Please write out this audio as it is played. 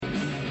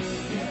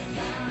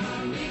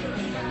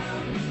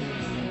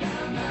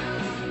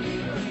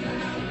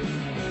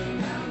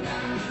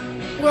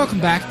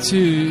Welcome back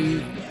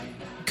to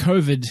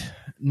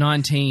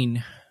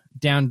COVID-19.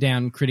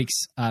 Down. Critics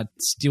are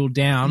still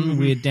down. Mm-hmm.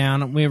 We're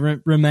down.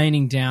 We're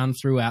remaining down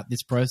throughout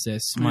this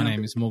process. My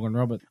name is Morgan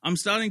Robert.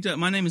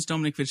 My name is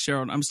Dominic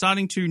Fitzgerald. I'm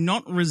starting to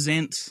not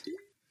resent.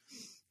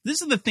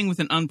 This is the thing with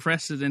an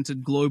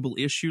unprecedented global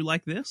issue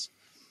like this.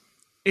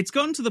 It's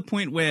gotten to the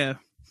point where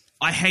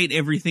I hate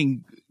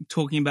everything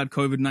talking about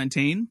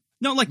COVID-19.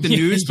 Not like the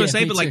news per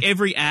se, but like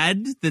every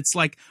ad that's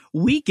like,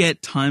 we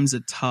get times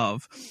are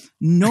tough.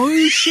 No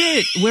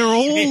shit. We're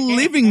all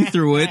living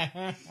through it.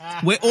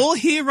 We're all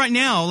here right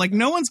now. Like,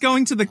 no one's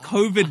going to the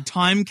COVID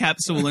time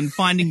capsule and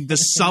finding the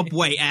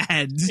Subway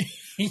ad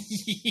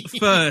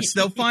first.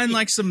 They'll find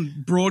like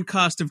some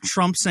broadcast of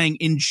Trump saying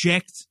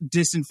inject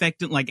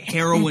disinfectant like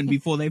heroin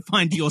before they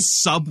find your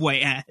Subway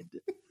ad.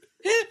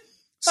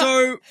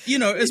 So, you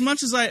know, as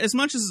much as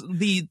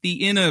the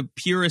inner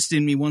purist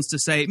in me wants to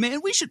say,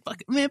 man, we should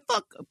fuck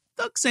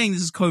saying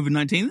this is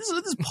COVID-19. This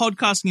is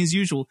podcasting as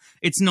usual.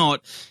 It's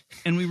not,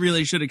 and we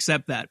really should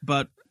accept that.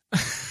 But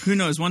who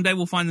knows? One day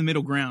we'll find the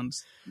middle ground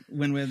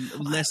when we're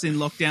less in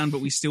lockdown,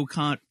 but we still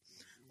can't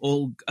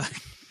all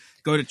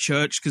go to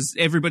church, because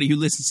everybody who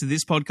listens to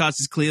this podcast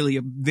is clearly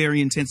a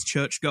very intense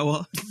church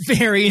goer.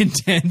 Very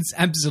intense,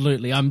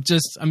 absolutely. I'm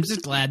just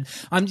glad.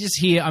 I'm just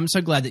here. I'm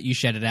so glad that you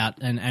shared it out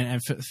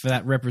and for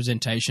that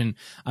representation,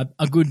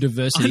 a good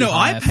diversity. I know.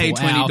 I paid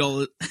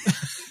 $20.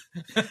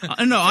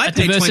 I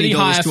paid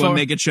 $20 to a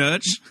mega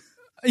church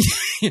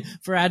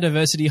for our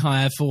diversity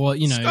hire for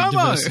ScoMo.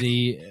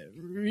 Diversity.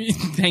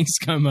 Thanks,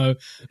 ScoMo.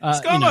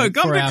 ScoMo,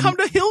 come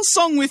to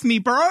Hillsong with me,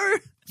 bro.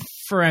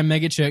 For our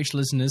mega church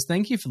listeners,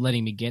 thank you for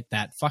letting me get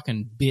that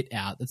fucking bit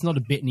out. It's not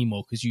a bit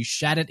anymore because you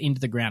shat it into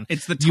the ground.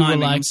 It's the timing. You were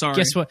like, I'm sorry.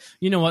 Guess what?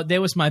 You know what?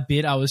 There was my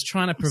bit. I was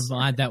trying to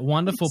provide that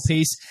wonderful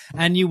piece,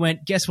 and you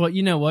went, guess what?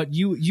 You know what?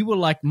 You were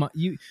like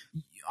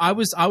I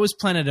was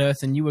Planet Earth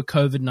and you were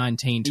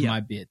COVID-19 to my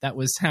bit. That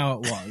was how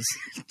it was.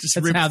 Just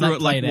ripped through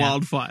it like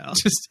wildfire.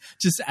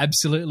 Just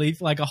absolutely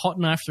like a hot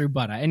knife through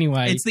butter.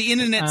 Anyway, it's the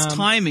internet's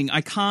timing.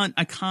 I can't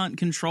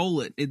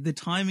control it. The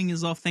timing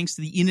is off thanks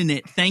to the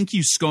internet. Thank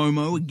you,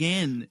 ScoMo,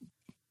 again.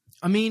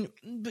 I mean,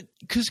 but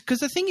because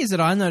the thing is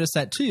that I noticed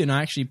that too, and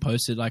I actually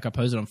posted on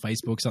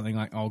Facebook something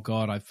like, "Oh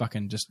God, I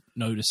fucking just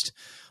noticed."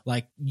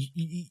 Like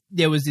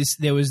there was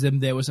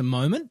a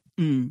moment,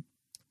 and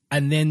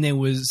then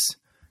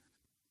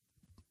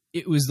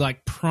it was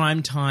like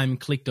prime time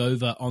clicked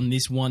over on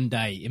this one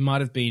day. It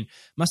must have been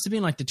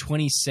like the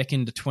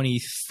 22nd to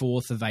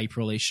 24th of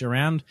April-ish,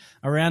 around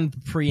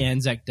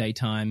pre-Anzac Day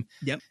time.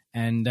 Yep.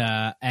 And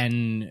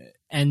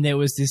there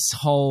was this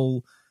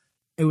whole,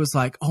 it was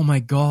like, oh my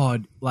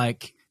God,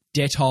 like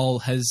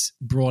Dettol has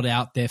brought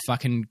out their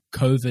fucking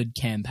COVID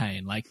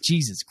campaign. Like,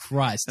 Jesus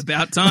Christ.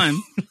 About time.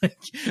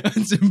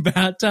 It's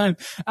about time.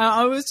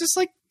 I was just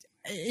like,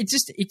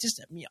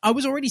 I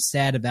was already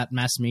sad about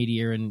mass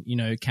media and,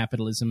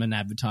 capitalism and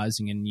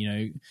advertising and,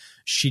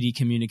 shitty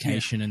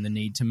communication and the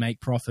need to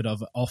make profit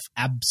off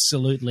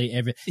absolutely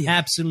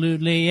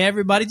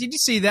everybody. Did you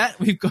see that?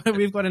 We've got a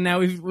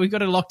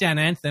lockdown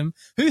anthem.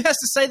 Who has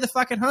to say the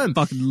fucking home?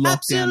 Fucking lockdown.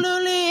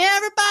 Absolutely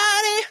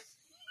everybody.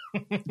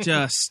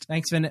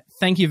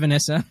 Thank you,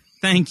 Vanessa.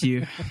 Thank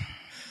you.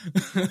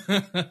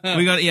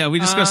 We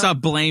just got to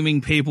start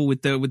blaming people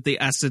with the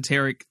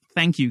esoteric.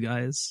 Thank you,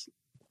 guys.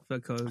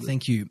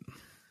 Thank you.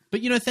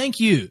 But, thank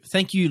you,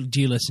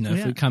 dear listener,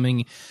 for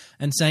coming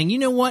and saying, you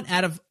know what,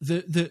 out of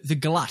the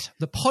glut,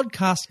 the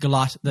podcast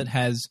glut that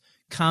has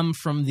come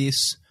from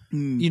this,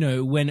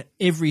 when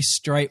every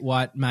straight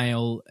white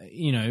male,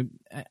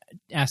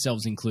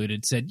 ourselves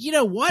included, said, you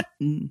know what,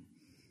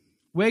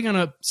 we're going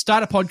to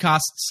start a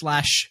podcast /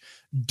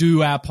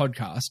 do our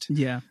podcast.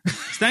 Yeah.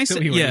 Thanks that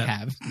we already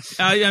have.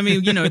 I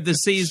mean, the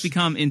sea has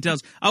become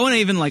intense. I want to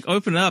even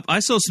open it up. I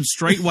saw some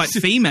straight white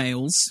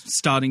females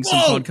starting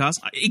some podcasts.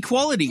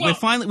 Equality. Whoa.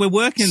 We're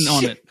working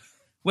on it.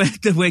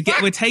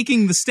 We're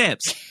taking the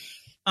steps.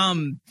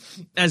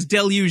 As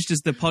deluged as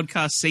the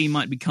podcast sea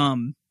might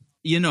become,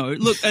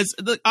 look,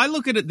 I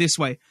look at it this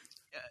way.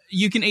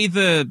 You can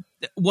either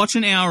watch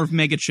an hour of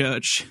Mega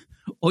Church,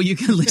 or you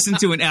can listen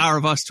to an hour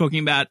of us talking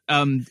about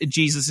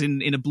Jesus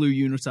in a blue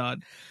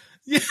unitard.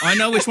 I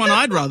know which one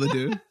I'd rather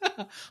do.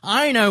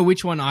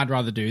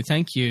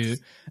 Thank you.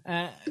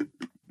 Do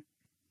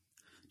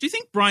you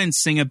think Bryan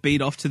Singer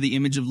beat off to the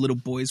image of little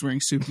boys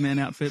wearing Superman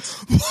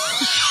outfits?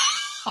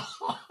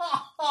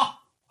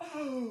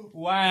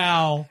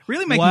 Wow.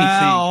 Really making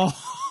me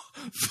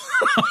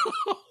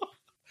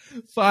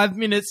think. 5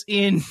 minutes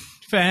in,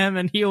 fam,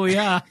 and here we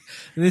are.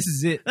 This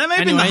is it. That may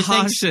have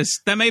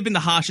been the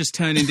harshest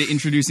turn into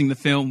introducing the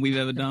film we've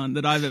ever done,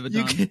 that I've ever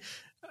done.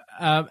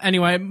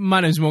 Anyway, my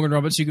name's Morgan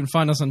Roberts. You can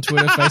find us on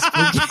Twitter,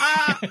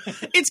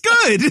 Facebook. It's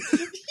good.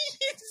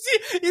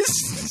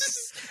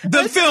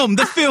 The film,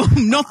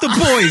 not the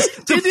boys.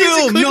 The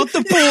film, not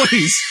the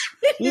boys.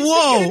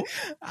 Whoa.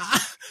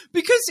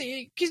 Because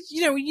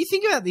when you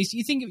think about this,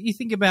 you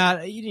think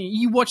about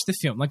you watch the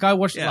film. Like I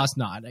watched it last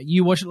night.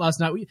 You watched it last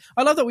night.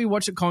 I love that we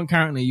watched it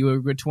concurrently.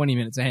 You were 20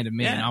 minutes ahead of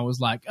me, and I was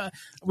like,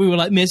 we were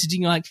like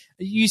messaging. Like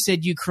you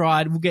said, you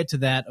cried. We'll get to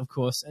that, of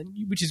course,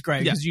 which is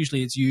great because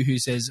usually it's you who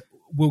says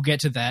we'll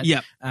get to that.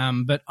 Yeah.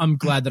 But I'm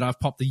glad that I've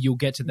popped the "you'll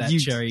get to that"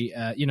 cherry.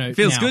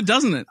 Feels good,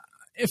 doesn't it?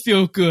 It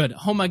feels good.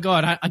 Oh my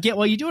God. I get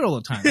why you do it all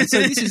the time. And so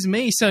this is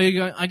me. So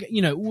you're going,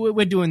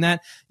 we're doing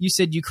that. You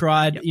said you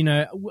cried,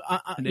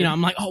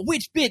 I'm like, oh,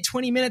 which bit?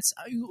 20 minutes.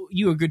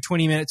 You were a good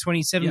 20 minutes,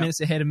 27 minutes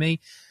ahead of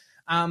me.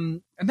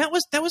 And that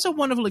was a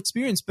wonderful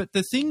experience. But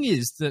the thing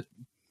is that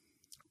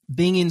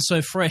being in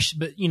so fresh,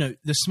 but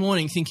this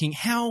morning thinking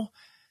how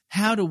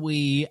do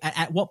we,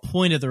 at what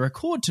point of the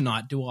record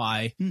tonight do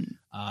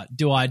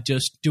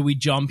we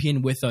jump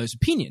in with those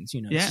opinions?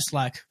 It's just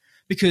like,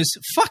 because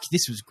fuck,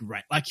 this was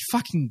great. Like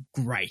fucking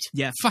great.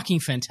 Yeah. Fucking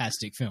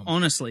fantastic film.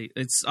 Honestly,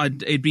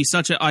 it'd be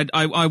such a,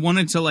 I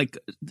wanted to like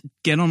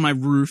get on my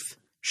roof,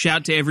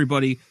 shout to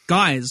everybody,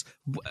 guys,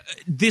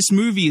 this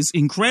movie is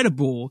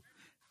incredible.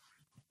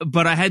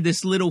 But I had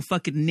this little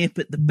fucking nip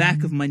at the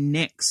back of my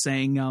neck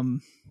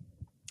saying,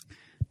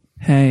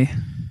 hey,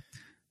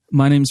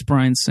 my name's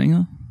Bryan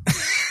Singer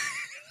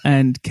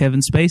and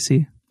Kevin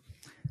Spacey.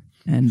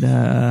 And,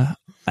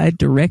 I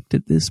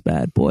directed this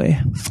bad boy.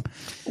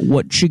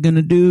 What you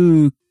gonna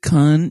do,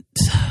 cunt?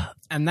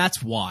 And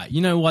that's why.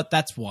 You know what?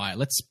 That's why.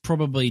 Let's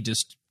probably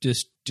just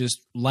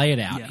lay it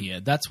out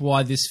here. That's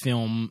why this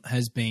film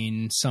has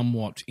been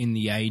somewhat in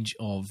the age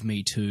of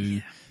Me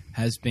Too,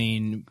 has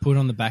been put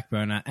on the back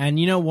burner. And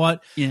you know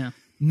what? Yeah.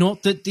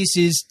 Not that this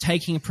is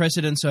taking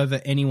precedence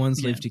over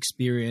anyone's lived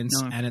experience,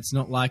 and it's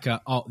not like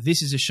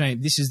this is a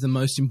shame. This is the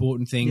most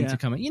important thing to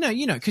come.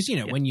 Because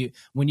when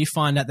you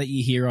find out that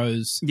your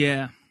heroes,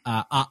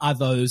 are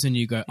those, and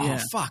you go, oh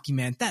fuck you,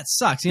 man, that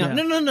sucks. You're like,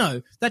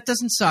 no, that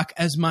doesn't suck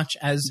as much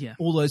as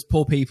all those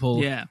poor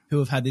people who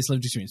have had this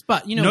lived experience.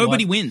 But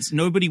nobody wins.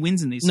 Nobody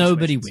wins in these.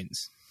 Nobody situations.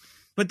 wins.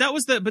 But that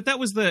was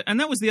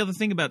the other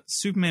thing about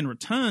Superman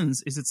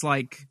Returns is it's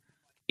like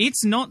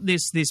it's not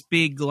this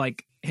big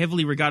like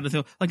heavily regarded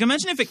film. Like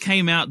imagine if it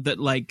came out that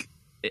like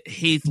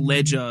Heath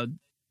Ledger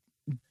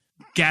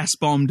gas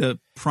bombed a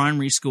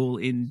primary school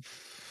in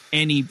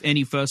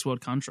any first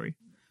world country.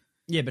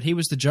 Yeah, but he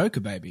was the Joker,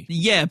 baby.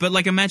 Yeah, but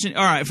like imagine.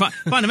 All right, fine.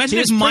 Imagine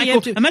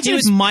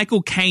if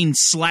Michael Caine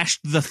slashed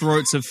the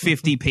throats of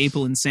 50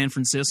 people in San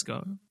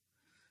Francisco.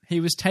 He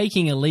was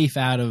taking a leaf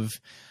out of.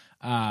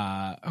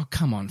 Oh,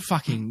 come on,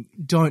 fucking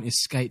don't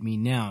escape me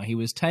now. He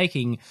was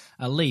taking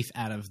a leaf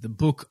out of the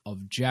book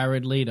of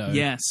Jared Leto.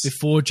 Yes.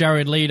 Before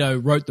Jared Leto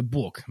wrote the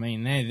book. I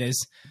mean, there's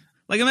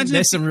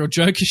some real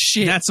Joker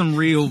shit. That's some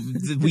real.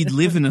 We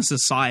live in a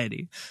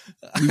society.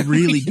 We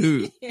really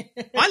do.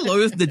 I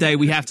loathe the day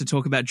we have to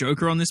talk about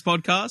Joker on this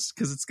podcast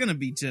because it's going to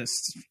be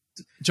just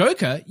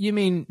Joker. You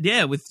mean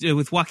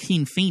with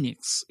Joaquin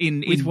Phoenix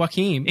with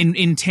Joaquin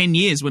in 10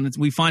 years when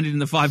we find it in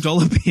the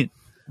 $5 bin.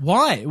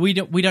 Why? We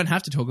don't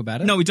have to talk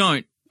about it. No, we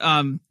don't.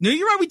 No,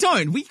 you're right. We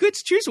don't. We get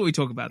to choose what we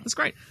talk about. That's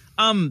great.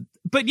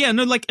 But yeah,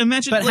 no, like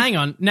imagine. But hang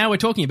on. Now we're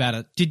talking about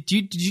it. Did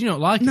you not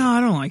like it? No,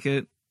 I don't like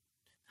it.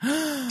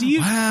 Do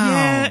you? Wow.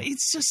 Yeah,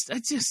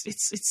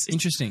 it's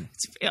interesting.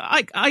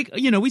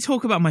 We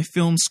talk about my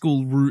film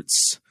school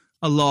roots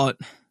a lot,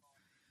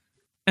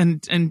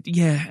 and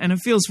it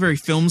feels very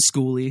film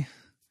schooly.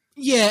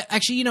 Yeah,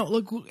 actually,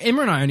 look,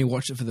 Emma and I only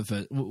watched it for the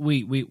first.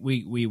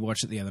 We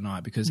watched it the other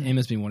night because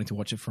Emma's been wanting to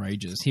watch it for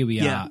ages. Here we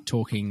are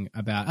talking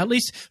about at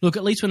least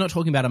we're not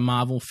talking about a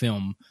Marvel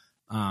film.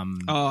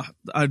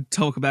 I'd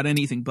talk about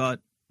anything, but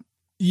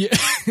yeah,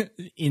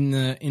 in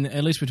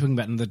at least we're talking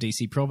about another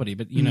DC property.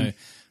 But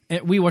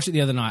we watched it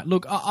the other night.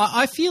 Look,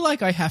 I feel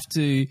like I have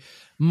to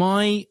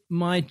my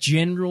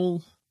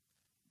general.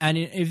 And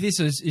if this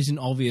isn't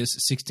obvious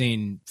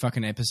 16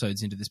 fucking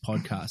episodes into this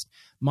podcast,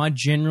 my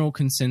general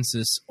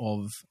consensus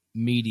of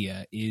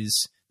media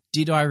is,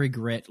 did I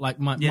regret, like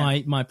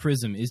my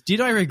prism is,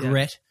 did I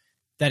regret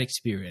that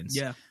experience?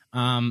 Yeah.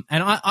 And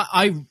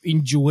I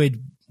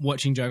enjoyed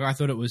watching Joker. I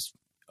thought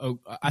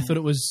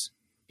it was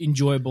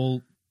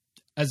enjoyable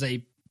as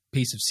a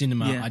piece of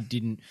cinema. Yeah.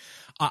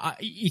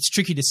 It's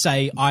tricky to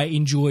say I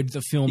enjoyed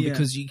the film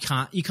because you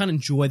can't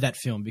enjoy that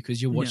film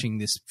because you're watching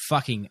this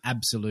fucking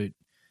absolute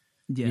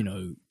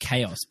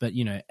chaos. But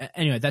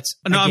anyway, that's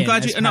I'm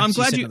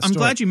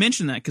glad you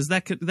mentioned that because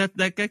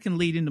that can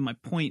lead into my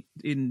point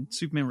in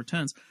Superman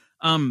Returns.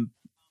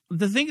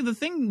 The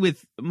thing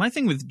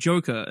with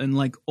Joker and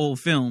like all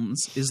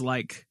films is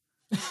like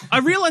I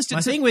realized my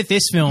thing with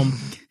this film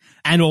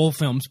and all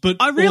films, but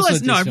I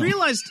realized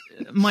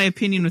my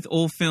opinion with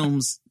all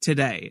films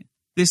today.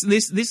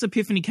 This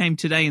epiphany came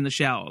today in the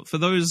shower. For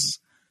those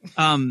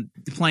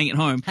playing at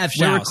home,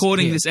 we're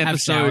recording this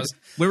episode.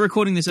 We're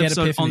recording this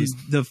episode on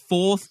the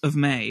 4th of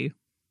May.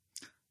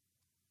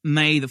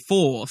 May the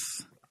 4th.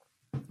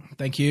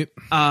 Thank you.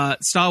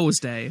 Star Wars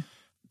Day.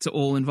 to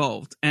all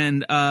involved.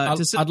 And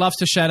I'd love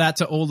to shout out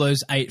to all those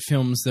 8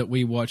 films that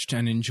we watched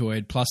and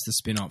enjoyed, plus the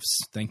spin-offs.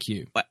 Thank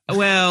you.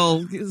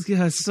 Well,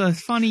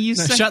 it's funny you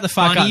say. Shut the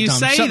fuck up, you Dom.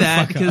 say Shut the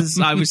that fuck up. because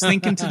I was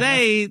thinking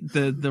today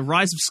the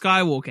Rise of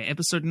Skywalker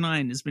episode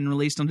 9 has been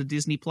released onto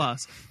Disney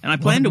Plus, and I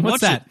plan to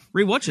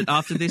rewatch it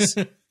after this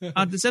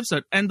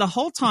episode. And the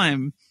whole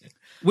time,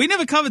 we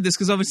never covered this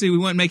because obviously we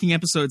weren't making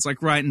episodes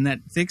like right in that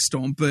thick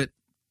storm, but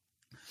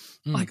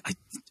like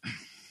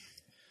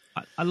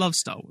I love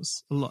Star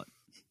Wars a lot.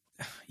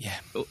 Yeah,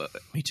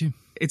 me too.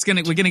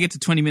 We're gonna get to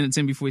 20 minutes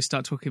in before we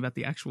start talking about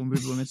the actual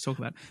movie we're meant to talk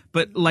about.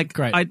 But like,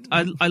 great. I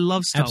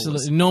love Star Wars.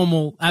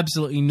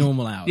 Absolutely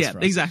normal hours. Yeah, for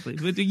us. exactly.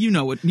 But you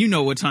know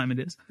what time it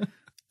is.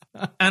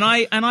 and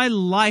I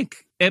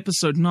like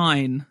episode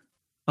 9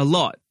 a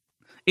lot,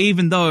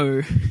 even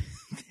though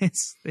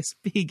there's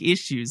big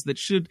issues that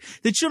should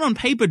on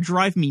paper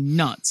drive me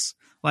nuts.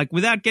 Like,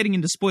 without getting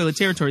into spoiler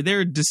territory, there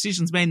are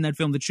decisions made in that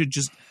film that should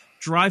just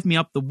drive me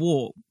up the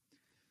wall.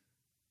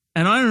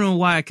 And I don't know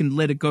why I can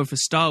let it go for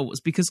Star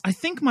Wars, because I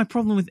think my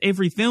problem with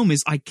every film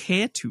is I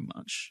care too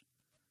much.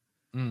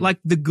 Like,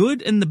 the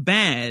good and the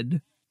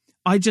bad,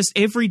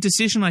 every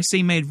decision I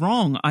see made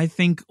wrong, I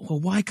think, well,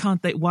 why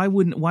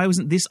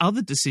wasn't this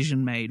other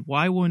decision made?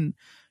 Why would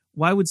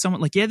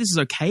someone, like, yeah, this is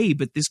okay,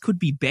 but this could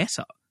be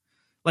better.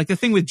 Like, the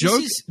thing with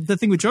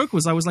Joker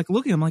was I was like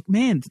looking, I'm like,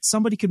 man,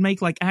 somebody could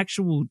make like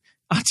actual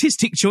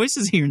artistic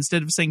choices here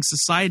instead of saying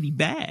society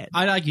bad.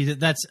 I'd argue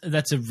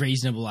that's a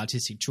reasonable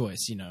artistic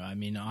choice. You know, I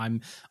mean, I'm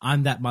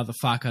that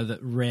motherfucker that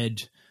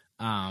read,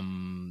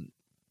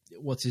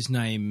 what's his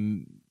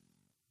name,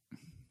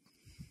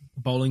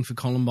 Bowling for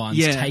Columbine's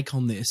take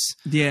on this.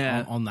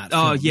 Yeah, on that.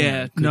 Oh film.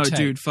 yeah, no, take.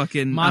 dude,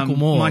 fucking Michael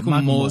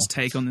Moore's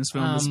take on this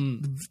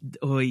film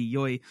was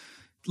oi.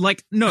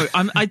 Like, no,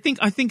 I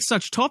think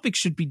such topics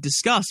should be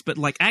discussed, but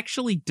like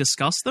actually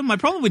discuss them. My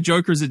problem with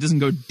Joker is it doesn't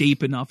go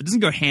deep enough. It doesn't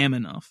go ham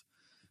enough.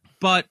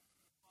 But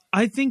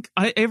I think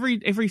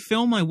every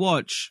film I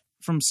watch,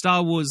 from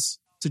Star Wars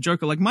to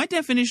Joker, like, my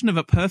definition of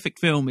a perfect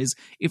film is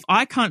if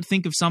I can't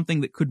think of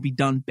something that could be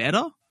done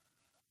better,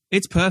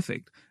 it's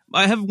perfect.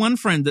 I have one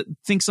friend that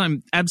thinks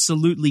I'm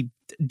absolutely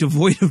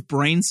devoid of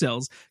brain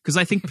cells because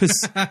I think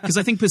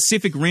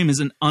Pacific Rim is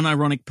an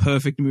unironic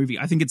perfect movie.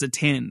 I think it's a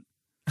 10.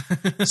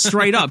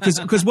 Straight up,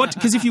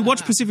 because if you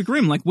watch Pacific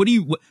Rim, like,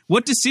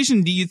 what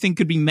decision do you think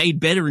could be made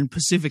better in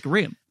Pacific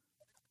Rim?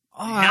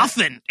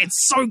 Nothing.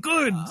 It's so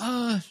good.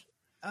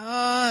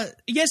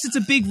 Yes, it's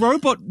a big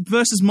robot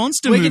versus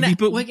monster movie,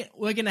 but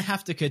we're gonna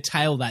have to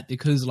curtail that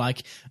because,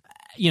 like,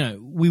 you know,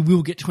 we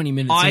will get 20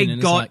 minutes in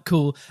and it's like,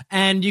 cool.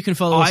 And you can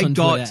follow us on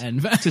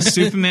Twitter. To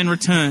Superman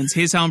Returns.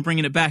 Here's how I'm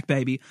bringing it back,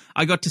 baby.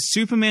 I got to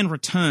Superman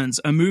Returns,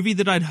 a movie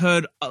that I'd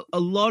heard a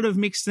lot of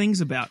mixed things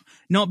about.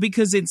 Not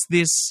because it's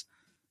this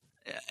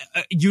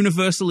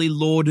universally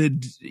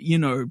lauded, you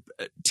know,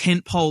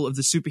 tentpole of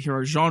the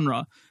superhero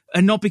genre,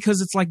 and not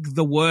because it's like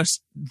the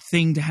worst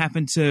thing to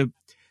happen to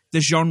the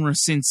genre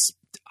since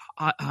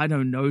I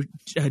don't know,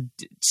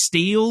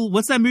 Steel.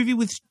 What's that movie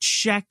with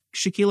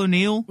Shaquille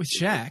O'Neal? With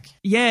Shaq?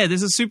 Yeah,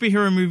 there's a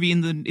superhero movie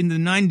in the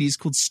 90s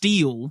called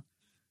Steel.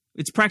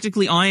 It's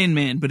practically Iron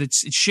Man, but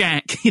it's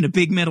Shaq in a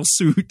big metal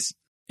suit.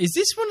 Is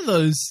this one of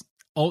those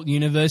alt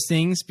universe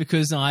things?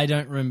 Because I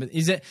don't remember.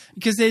 Is it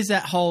because there's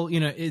that whole, you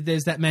know,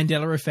 there's that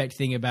Mandela effect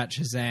thing about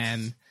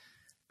Shazam?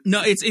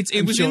 No, it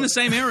was in the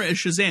same era as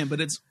Shazam,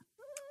 but it's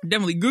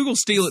definitely Google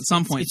Steel at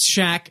some point. It's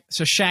Shaq,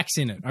 so Shaq's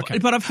in it. Okay,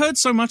 but I've heard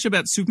so much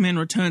about Superman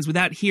Returns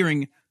without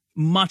hearing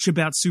much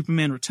about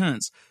Superman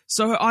Returns.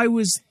 So I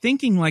was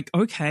thinking, like,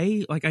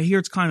 okay, like, I hear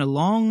it's kind of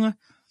long.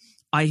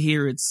 I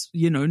hear it's,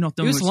 you know, not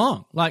the most... It was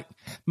long. Like,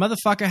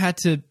 motherfucker had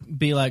to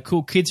be like,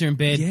 cool, kids are in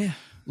bed. Yeah.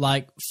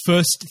 Like,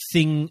 first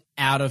thing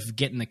out of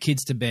getting the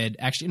kids to bed.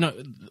 Actually, no,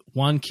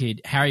 one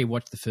kid, Harry,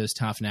 watched the first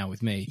half an hour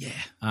with me. Yeah.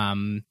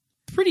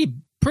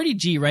 Pretty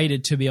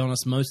G-rated, to be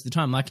honest, most of the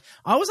time. Like,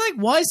 I was like,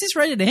 why is this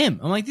rated M?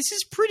 I'm like, this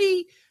is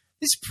pretty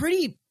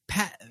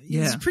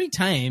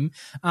tame.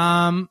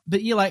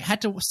 But you like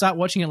had to start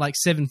watching it like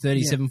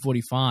 7:30,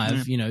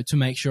 7:45, you know, to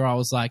make sure I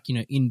was like, you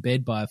know, in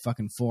bed by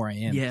fucking 4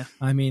 a.m. Yeah.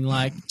 I mean,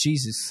 like,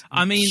 Jesus.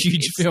 I mean,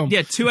 huge film.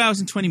 Yeah, 2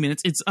 hours and 20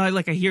 minutes. It's I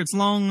hear it's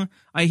long.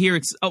 I hear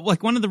it's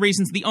like one of the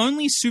reasons. The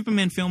only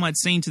Superman film I'd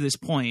seen to this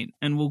point,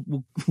 and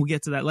we'll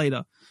get to that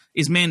later,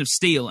 is Man of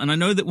Steel. And I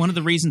know that one of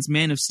the reasons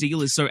Man of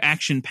Steel is so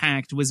action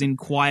packed was in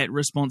quiet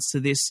response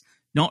to this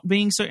not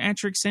being so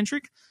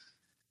action-centric.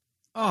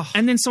 Oh,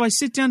 and then so I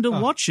sit down to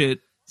watch it.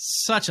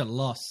 Such a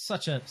loss,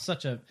 such a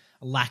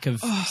lack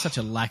of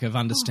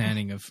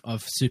understanding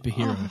of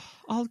superhero.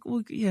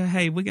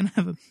 Hey, we're gonna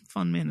have a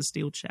fun Man of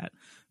Steel chat.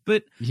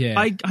 But yeah,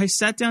 I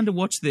sat down to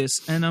watch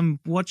this, and I'm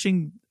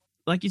watching,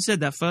 like you said,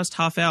 that first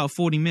half hour,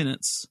 40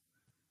 minutes,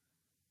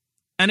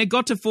 and it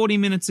got to 40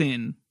 minutes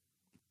in,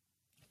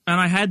 and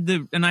I had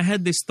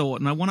this thought,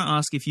 and I want to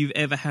ask if you've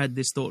ever had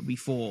this thought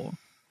before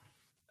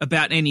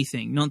about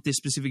anything, not this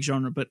specific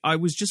genre, but I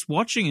was just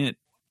watching it.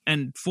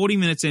 And 40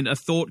 minutes in, a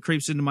thought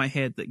creeps into my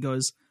head that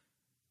goes,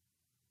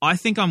 I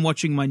think I'm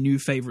watching my new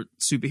favorite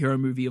superhero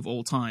movie of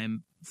all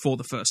time for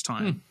the first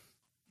time.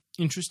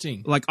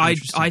 Interesting. Like I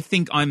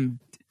think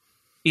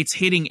it's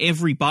hitting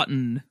every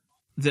button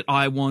that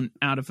I want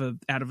out of a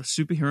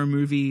superhero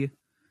movie.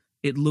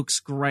 It looks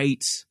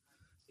great.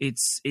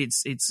 It's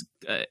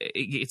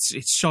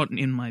shot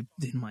in my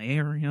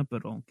area,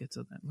 but I'll get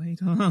to that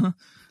later.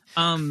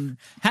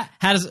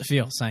 How does it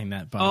feel saying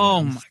that? By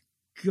oh my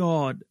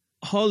god,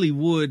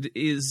 Hollywood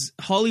is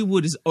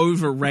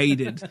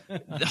overrated.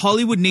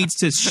 Hollywood needs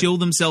to shill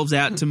themselves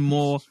out to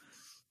more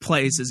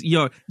places.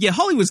 Yeah,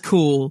 Hollywood's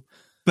cool,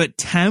 but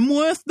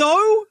Tamworth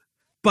though,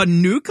 but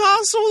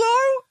Newcastle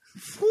though.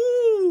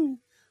 Whew.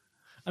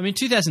 I mean,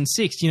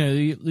 2006,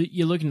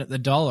 you're looking at the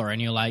dollar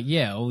and you're like,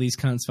 yeah, all these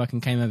cunts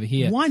fucking came over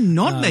here. Why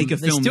not make a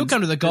film? They still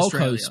come to the Gold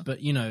Australia? Coast, but,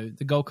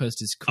 the Gold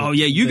Coast is cool. Oh,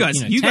 yeah, you guys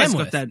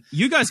Tamworth.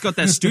 got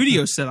that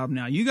studio set up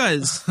now. You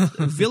guys,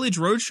 Village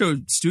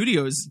Roadshow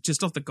Studios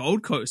just off the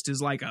Gold Coast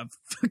is like a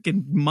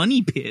fucking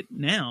money pit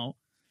now.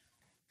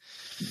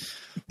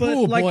 But,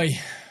 oh, boy.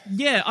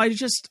 Yeah,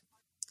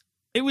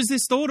 it was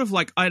this thought of,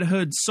 like, I'd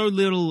heard so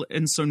little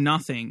and so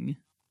nothing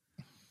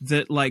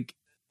that, like,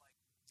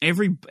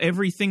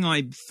 everything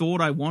I thought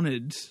I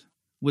wanted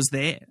was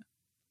there,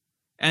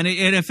 and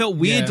it felt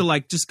weird to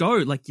like just go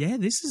like, yeah,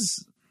 this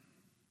is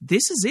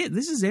it.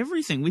 This is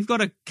everything. We've got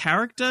a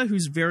character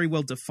who's very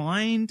well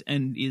defined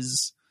and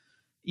is,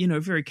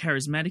 very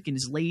charismatic in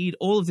his lead.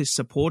 All of this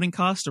supporting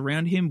cast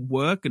around him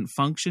work and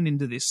function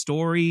into this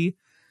story.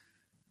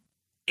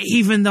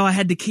 Even though I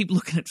had to keep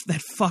looking at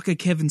that fucker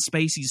Kevin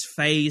Spacey's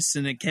face,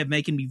 and it kept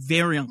making me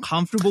very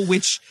uncomfortable,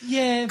 which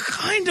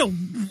kind of.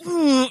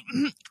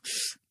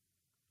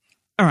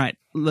 All right,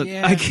 look,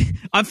 I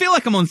feel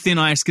like I'm on thin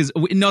ice because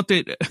not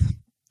that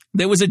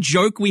there was a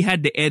joke we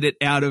had to edit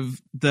out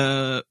of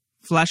the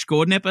Flash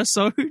Gordon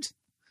episode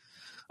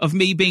of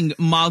me being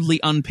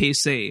mildly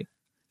un-PC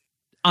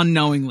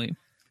unknowingly,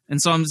 and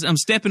so I'm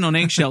stepping on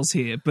eggshells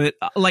here. But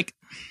like,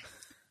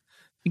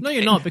 no,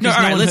 you're not, because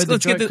no one heard the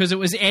joke because it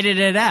was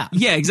edited out.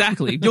 Yeah,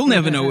 exactly. You'll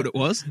never know what it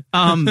was.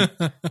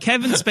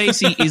 Kevin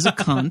Spacey is a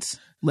cunt.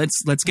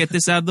 Let's get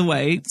this out of the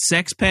way.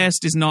 Sex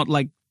Pest is not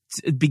like.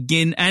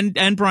 Begin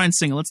and Bryan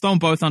Singer. Let's throw them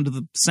both under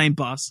the same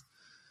bus.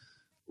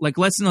 Like,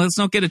 let's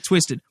not get it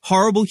twisted.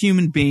 Horrible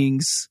human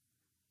beings,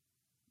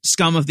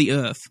 scum of the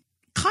earth.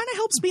 Kind of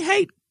helps me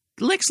hate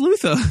Lex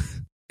Luthor.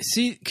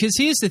 See, because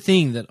here's the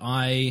thing that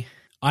I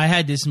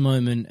had this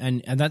moment,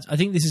 and that's, I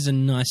think this is a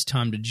nice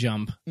time to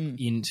jump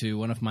into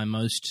one of my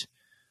most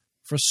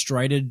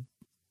frustrated,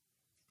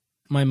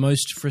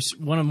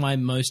 one of my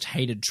most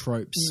hated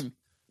tropes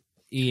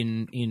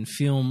in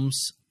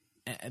films.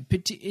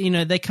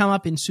 They come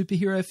up in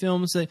superhero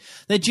films.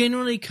 They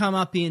generally come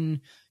up in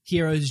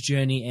hero's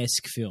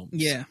journey-esque films.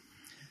 Yeah,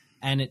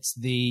 and it's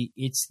the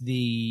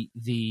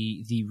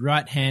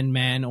right hand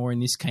man, or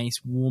in this case,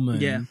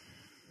 woman.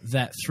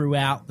 That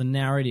throughout the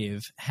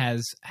narrative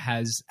has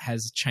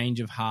change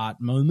of heart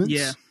moments.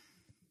 Yeah,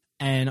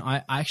 and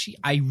I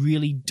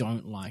really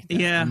don't like that.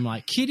 Yeah, I'm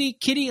like,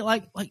 Kitty,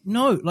 like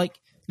no, like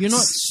you're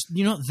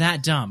not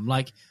that dumb.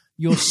 Like,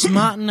 you're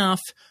smart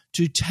enough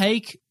to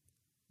take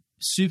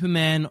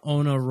Superman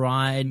on a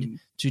ride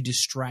to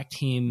distract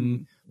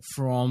him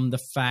from the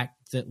fact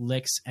that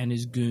Lex and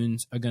his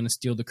goons are going to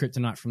steal the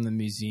kryptonite from the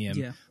museum.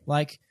 Yeah.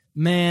 Like,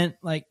 man,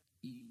 like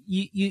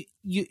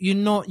you're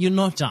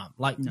not dumb.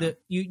 Like, no.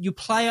 you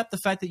play up the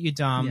fact that you're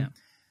dumb,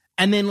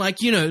 and then, like,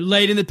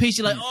 late in the piece,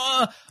 you're like,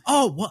 what?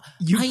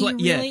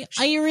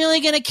 Are you really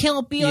going to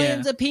kill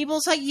billions of people?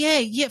 It's like,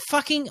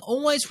 fucking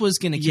always was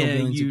going to kill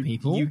billions of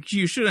people.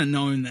 You should have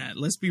known that.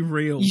 Let's be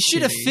real. You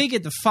should have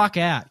figured the fuck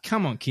out.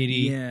 Come on,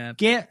 Kitty. Yeah.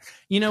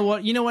 You know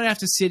what I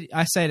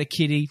say to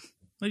Kitty?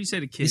 What do you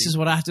say to Kitty? This is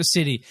what I have to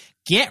say to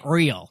Get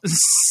real.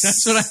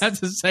 That's what I have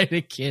to say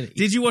to Kitty.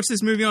 Did you watch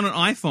this movie on an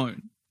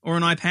iPhone? Or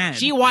an iPad.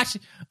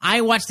 I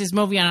watched this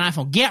movie on an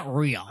iPhone. Get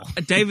real.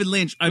 David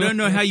Lynch. I don't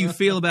know how you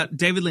feel about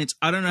David Lynch.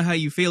 I don't know how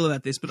you feel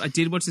about this, but I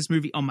did watch this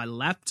movie on my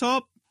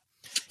laptop.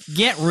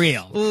 Get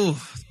real.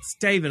 Oh,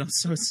 David, I'm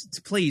so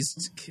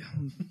please.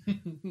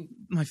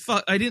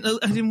 I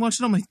didn't watch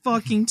it on my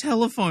fucking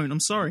telephone. I'm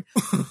sorry.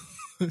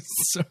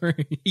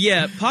 Sorry.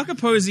 Yeah, Parker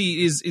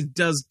Posey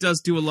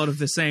does do a lot of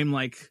the same,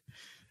 like.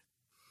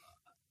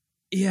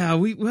 Yeah,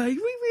 we really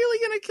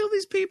gonna kill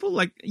these people?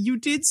 Like, you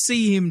did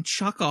see him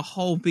chuck a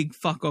whole big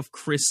fuck off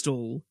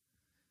crystal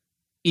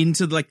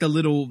into, like, the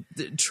little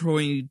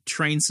Troy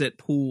train set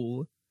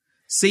pool.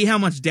 See how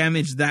much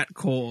damage that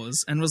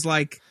caused, and was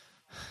like,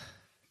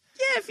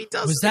 yeah, if he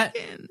does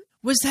again.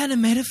 Was that a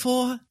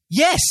metaphor?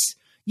 Yes,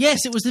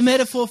 it was the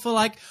metaphor for,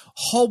 like, a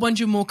whole bunch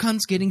of more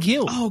cunts getting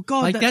killed. Oh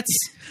god, like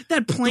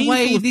that plane the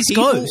way full of this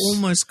people goes.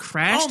 Almost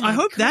crashed. Oh I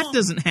hope that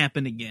doesn't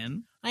happen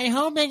again. I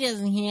hope that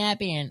doesn't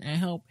happen. I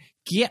hope.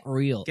 Get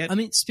real. I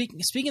mean,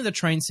 speaking of the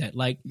train set,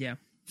 like,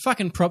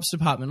 fucking props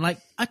department, like,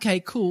 okay,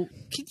 cool.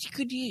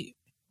 Could you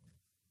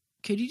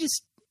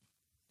just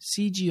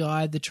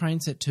CGI the train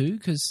set too?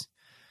 Because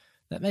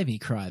that made me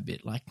cry a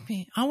bit. Like,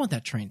 man, I want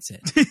that train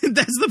set.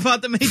 That's the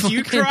part that made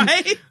you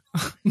cry?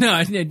 No,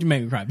 it didn't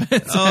make me cry.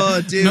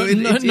 But dude.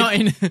 Not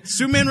in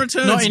Superman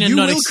Returns, you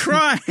will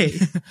cry.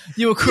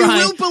 You will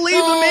cry. You will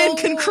believe a man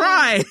can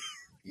cry.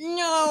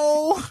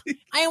 no,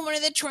 I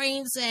wanted the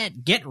train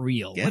set. Get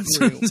real. Get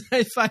real.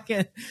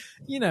 Fucking,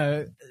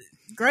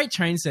 great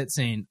train set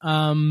scene.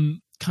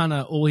 Kind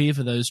of all here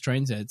for those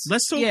train sets.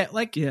 Let's talk.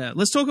 Yeah,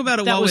 let's talk about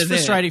it that while was we're there.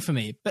 frustrating for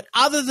me. But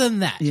other than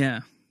that,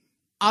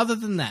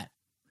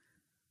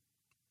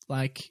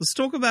 like, let's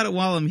talk about it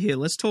while I'm here.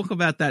 Let's talk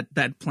about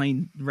that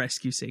plane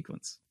rescue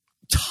sequence.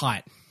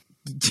 tight.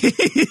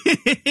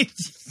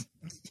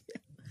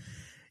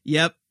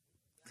 Yep.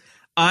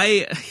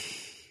 I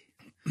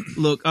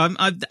don't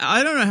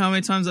know how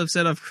many times I've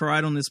said I've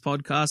cried on this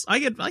podcast. I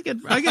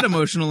get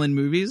emotional in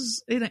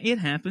movies. It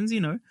happens,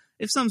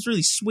 If something's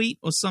really sweet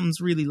or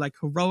something's really like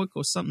heroic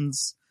or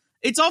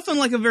it's often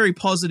like a very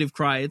positive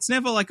cry. It's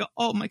never like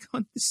oh my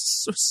god, this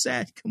is so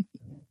sad.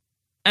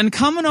 And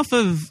coming off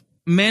of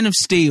Man of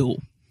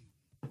Steel,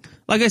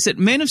 like I said,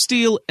 Man of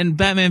Steel and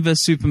Batman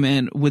vs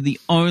Superman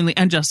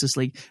and Justice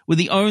League were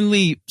the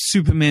only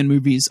Superman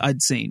movies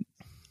I'd seen.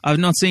 I've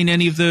not seen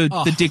any of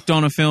the Dick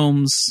Donner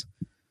films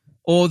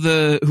or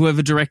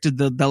whoever directed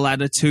the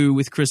latter two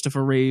with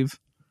Christopher Reeve,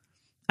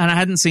 and I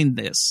hadn't seen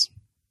this.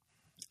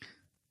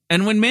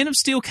 And when Man of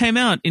Steel came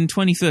out in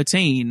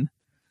 2013,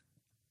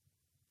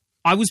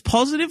 I was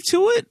positive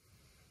to it.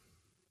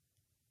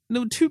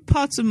 There were two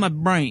parts of my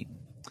brain,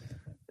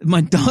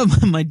 my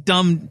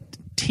dumb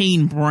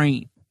teen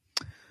brain.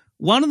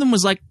 One of them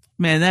was like,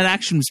 man, that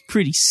action was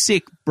pretty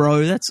sick,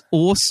 bro. That's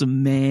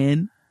awesome,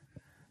 man.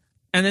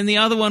 And then the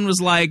other one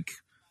was like,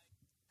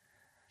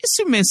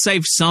 Superman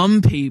saved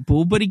some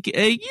people, but he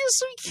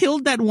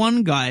killed that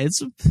one guy.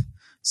 It's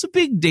a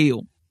big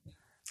deal.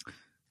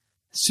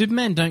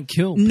 Superman don't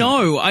kill people.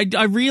 No,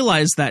 I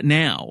realize that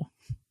now.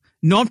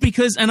 Not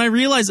because, and I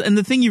realize, and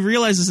the thing you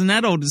realize as an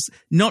adult is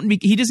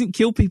he doesn't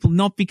kill people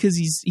not because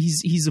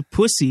he's a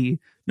pussy,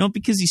 not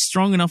because he's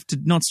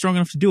not strong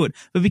enough to do it,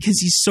 but because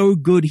he's so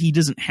good he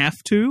doesn't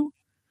have to.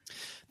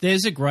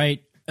 There's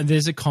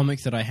a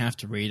comic that I have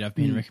to read. I've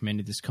been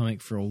recommended this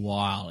comic for a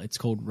while. It's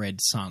called Red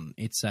Sun.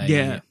 It's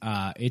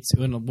it's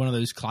one of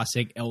those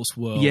classic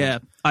Elseworld. Yeah,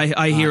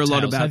 I hear a lot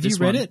tales. about Have this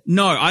you read one. it?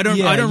 No, I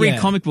don't. I don't read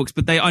comic books,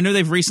 but I know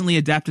they've recently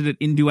adapted it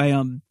into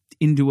a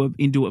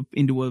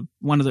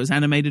one of those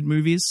animated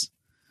movies.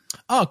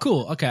 Oh,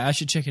 cool. Okay, I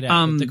should check it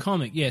out. But the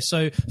comic, yeah.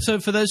 So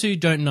for those who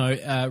don't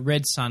know,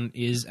 Red Sun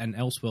is an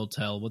Elseworld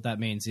tale. What that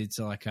means, it's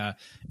like a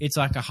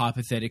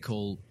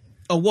hypothetical.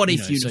 A what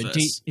if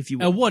universe, if you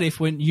will. A what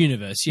if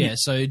universe, yeah.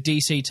 So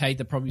DC take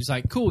the problem. It's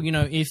like, cool,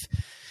 if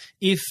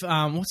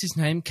what's his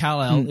name,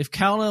 Kal-El. If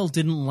Kal-El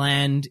didn't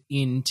land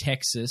in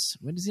Texas,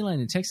 where does he land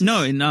in Texas?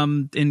 No,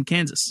 in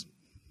Kansas.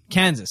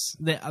 Kansas,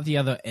 the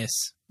other S.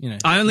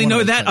 I only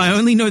know that. I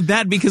only know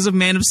that because of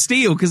Man of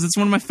Steel, because it's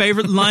one of my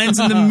favorite lines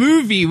in the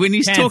movie when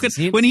he's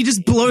when he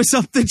just blows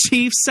up the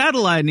chief's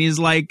satellite and he's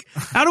like,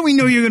 "How do we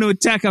know you're going to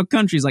attack our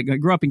country?" He's like, "I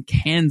grew up in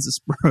Kansas,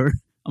 bro.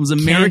 I'm as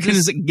American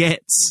as it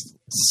gets."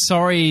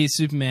 Sorry,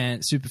 super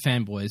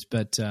fanboys,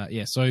 but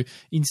yeah. So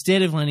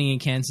instead of landing in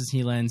Kansas,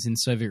 he lands in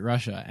Soviet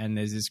Russia, and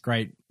there's this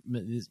great,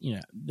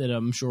 that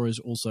I'm sure is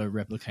also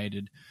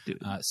replicated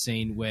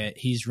scene where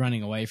he's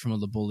running away from all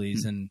the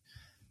bullies, and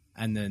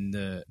then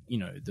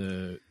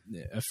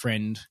a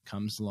friend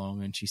comes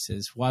along and she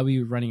says, "Why were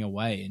you running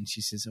away?" And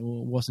she says,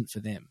 "Well, it wasn't for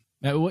them.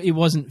 It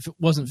wasn't for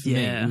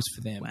me. It was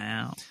for them."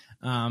 Wow.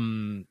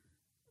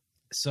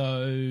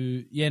 So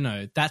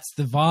that's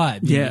the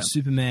vibe. Yeah,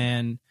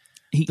 Superman.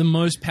 The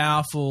most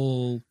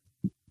powerful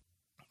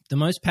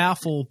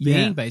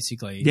being,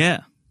 basically.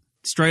 Yeah,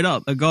 straight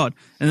up, a god.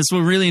 And that's what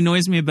really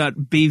annoys me about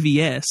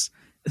BVS.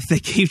 They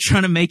keep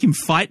trying to make him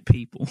fight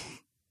people.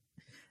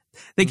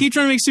 They keep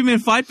trying to make Superman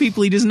fight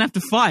people he doesn't have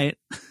to fight.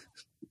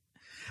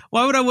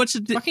 Why would I watch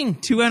it? Fucking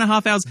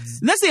 2.5 hours.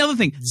 And that's the other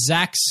thing.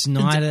 Zack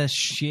Snyder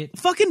shit.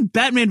 Fucking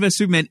Batman vs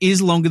Superman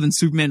is longer than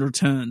Superman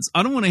Returns.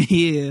 I don't want to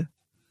hear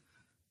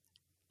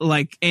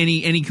like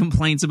any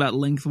complaints about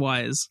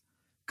lengthwise,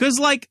 because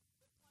like.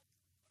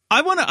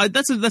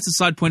 That's a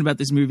side point about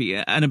this movie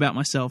and about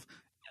myself.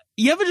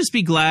 You ever just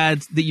be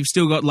glad that you've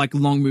still got like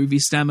long movie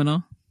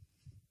stamina?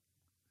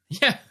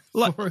 Yeah.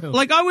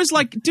 Like I was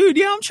like, dude,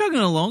 yeah, I'm chugging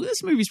along.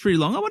 This movie's pretty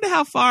long. I wonder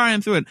how far I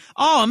am through it.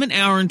 Oh, I'm an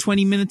hour and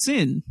 20 minutes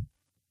in.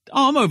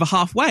 Oh, I'm over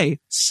halfway.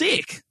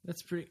 Sick.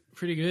 That's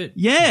pretty good.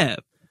 Yeah.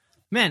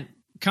 Man,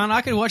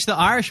 I could watch The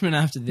Irishman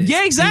after this.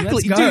 Yeah,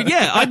 exactly, dude.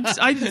 Yeah,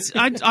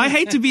 I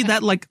hate to be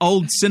that like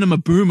old cinema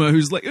boomer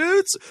who's like,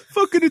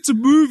 it's a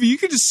movie. You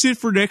can just sit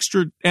for an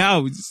extra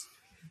hours.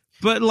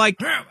 But like,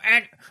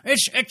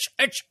 it's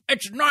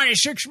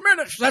 96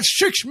 minutes. That's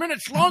 6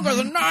 minutes longer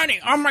than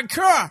 90. Oh my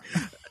god.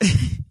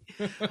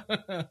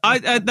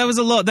 That was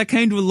a lot. That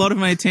came to a lot of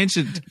my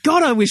attention.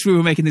 God, I wish we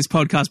were making this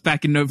podcast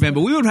back in November.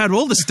 We would have had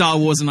all the Star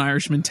Wars and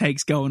Irishman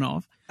takes going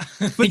off.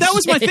 But that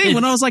was my thing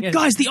when I was like,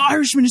 guys, The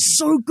Irishman is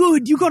so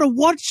good. You got to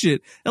watch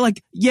it. They're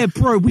like, yeah,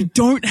 bro, we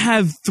don't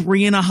have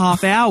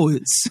 3.5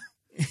 hours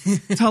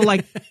to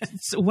like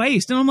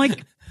waste. And I'm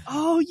like,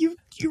 oh,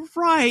 you're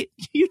right.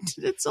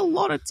 It's a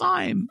lot of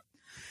time.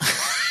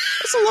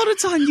 It's a lot of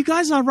time. You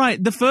guys are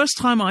right. The first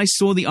time I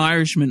saw The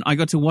Irishman, I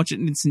got to watch it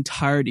in its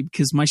entirety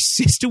because my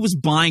sister was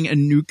buying a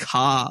new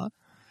car.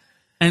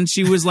 And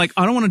she was like,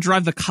 I don't want to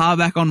drive the car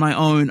back on my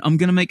own. I'm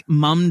going to make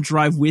mum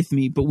drive with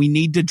me, but we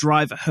need to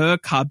drive her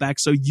car back.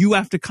 So you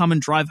have to come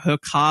and drive her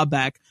car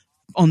back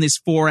on this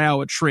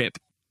 4-hour trip.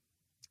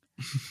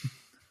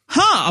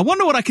 I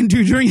wonder what I can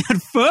do during that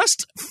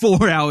first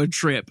 4-hour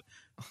trip.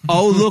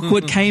 Oh, look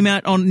what came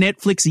out on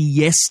Netflix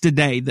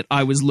yesterday that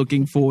I was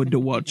looking forward to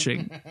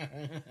watching.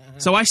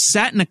 So I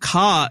sat in a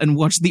car and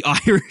watched The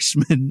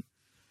Irishman.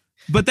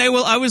 But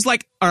I was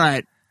like, all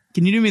right,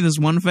 can you do me this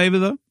one favor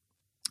though?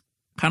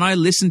 Can I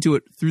listen to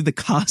it through the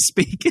car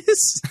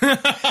speakers?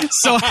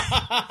 So,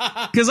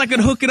 because I could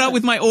hook it up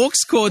with my aux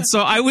cord.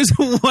 So I was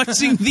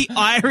watching The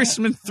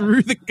Irishman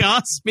through the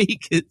car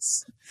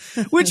speakers,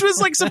 which was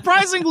like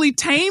surprisingly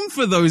tame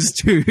for those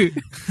two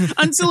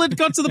until it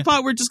got to the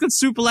part where it just got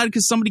super loud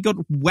because somebody got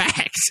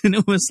whacked. And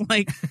it was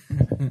like,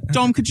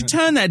 Dom, could you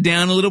turn that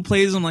down a little,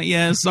 please? I'm like,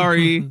 yeah,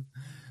 sorry.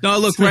 No,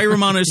 look, Ray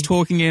Romano's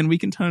talking in. We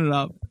can turn it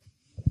up.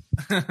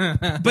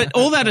 But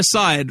all that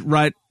aside,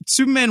 right,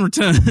 Superman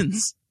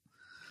Returns.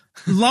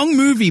 Long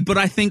movie, but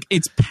I think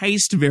it's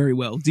paced very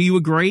well. Do you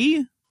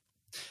agree?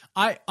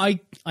 I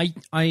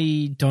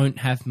don't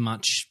have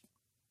much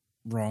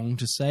wrong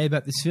to say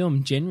about this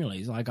film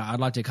generally. Like, I'd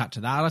like to cut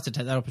to that. I'd like to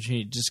take that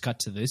opportunity to just cut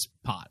to this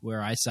part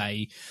where I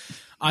say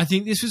I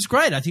think this was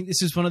great. I think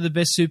this is one of the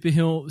best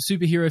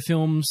superhero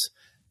films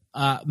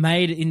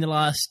made in the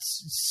last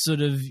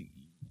sort of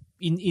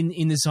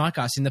in the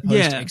zeitgeist, in the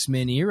post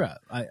X-Men era.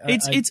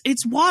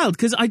 It's wild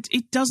because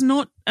it does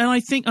not, and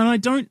I think, and I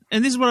don't,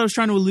 and this is what I was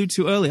trying to allude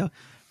to earlier.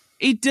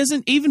 It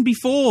doesn't, even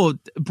before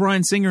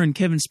Bryan Singer and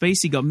Kevin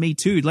Spacey got Me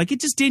Too'd, like, it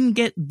just didn't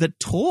get the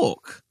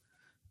talk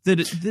that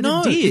it did.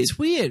 It's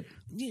weird.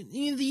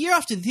 You know, the year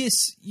after this,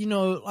 you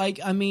know, like,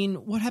 I mean,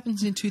 what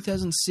happens in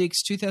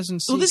 2006,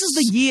 2006? Well, this is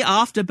the year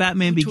after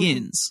Batman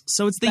Begins.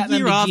 So it's the Batman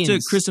year Begins. after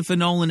Christopher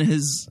Nolan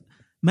has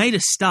made a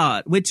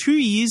start. We're 2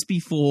 years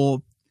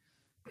before,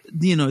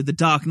 you know, The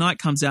Dark Knight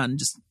comes out and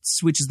just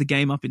switches the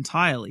game up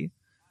entirely.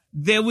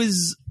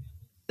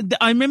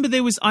 I remember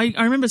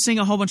seeing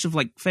a whole bunch of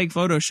like fake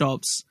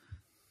photoshops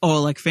or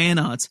like fan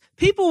arts.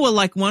 People were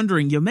like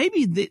wondering,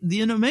 maybe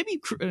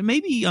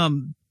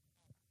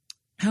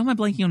how am I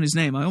blanking on his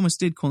name? I almost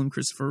did call him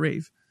Christopher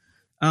Reeve.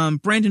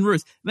 Brandon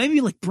Routh.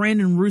 Maybe like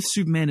Brandon Routh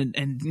Superman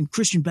and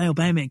Christian Bale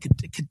Batman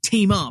could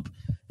team up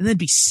and that'd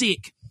be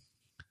sick.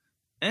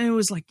 And it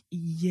was like,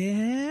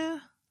 yeah,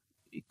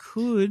 it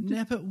could.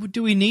 Yeah, but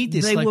do we need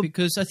this?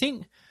 Because I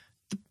think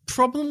the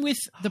problem with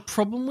the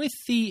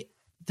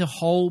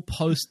whole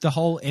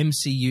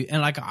MCU,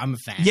 and like, I'm a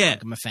fan. Yeah,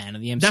 like, I'm a fan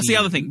of the MCU. That's the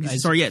other thing.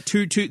 Sorry, yeah, this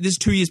is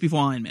 2 years before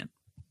Iron Man.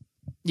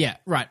 Yeah,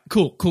 right.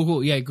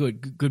 Cool. Yeah,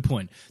 good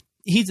point.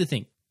 Here's the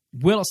thing.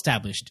 Well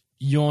established.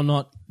 You're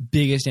not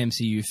biggest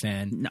MCU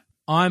fan. No.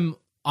 I'm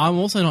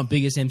also not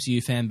biggest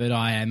MCU fan, but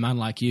I am,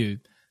 unlike you,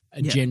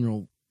 a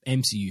general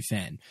MCU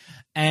fan.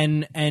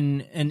 And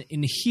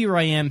here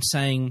I am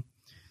saying,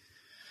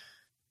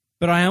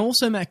 but I am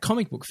also a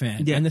comic book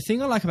fan. Yeah. And the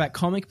thing I like about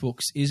comic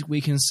books is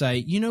we can say,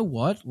 you know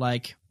what,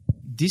 like,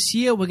 this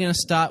year we're going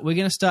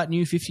to start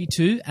New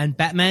 52 and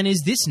Batman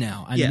is this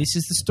now and this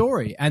is the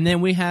story. And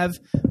then we have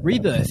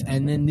Rebirth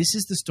and then this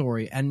is the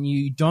story. And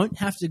you don't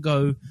have to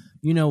go,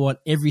 you know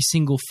what, every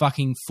single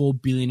fucking 4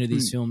 billion of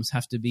these films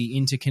have to be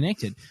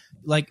interconnected.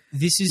 Like,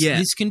 this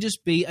can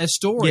just be a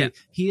story. Yeah.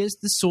 Here's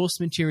the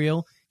source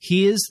material.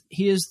 Here's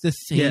the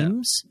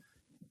themes. Yeah.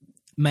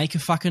 Make a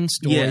fucking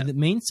story that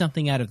means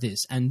something out of this.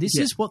 And this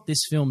is what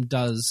this film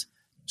does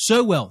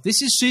so well.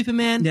 This is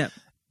Superman. Yeah.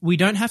 We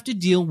don't have to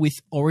deal with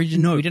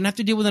origin. No. We don't have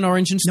to deal with an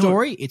origin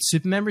story. No. It's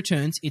Superman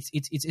Returns. It's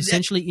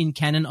essentially in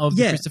canon of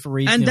the Christopher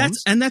Reeve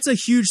films. That's a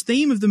huge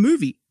theme of the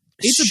movie.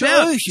 It's so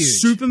about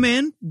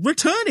Superman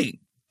returning.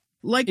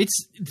 Like,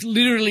 it's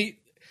literally,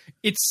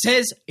 it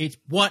says it's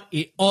what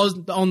it was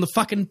on the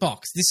fucking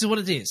box. This is what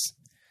it is.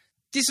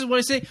 This is what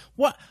it says.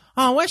 What?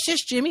 Oh, what's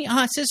this, Jimmy?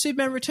 Oh, it says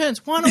Superman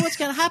Returns. Why not? What's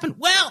going to happen?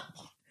 Well,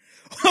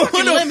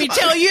 let me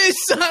tell you,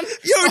 son.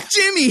 Yo,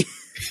 Jimmy,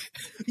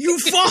 you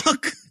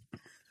fuck.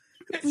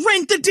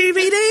 Rent the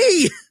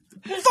DVD.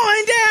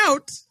 Find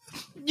out.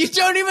 You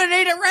don't even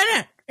need to rent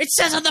it. It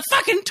says on the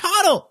fucking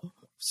title.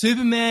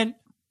 Superman.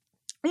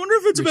 I wonder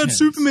if it's about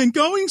Superman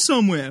going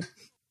somewhere.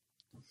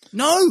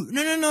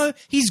 No.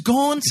 He's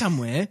gone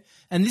somewhere.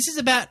 And this is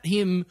about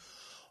him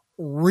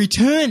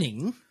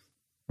returning.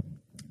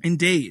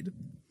 Indeed.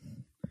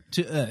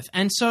 To Earth.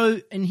 And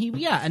here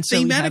we are. And so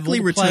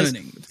thematically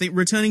returning.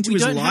 Returning to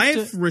his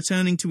life,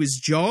 returning to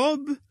his job.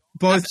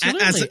 Both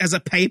as a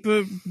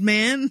paper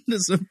man,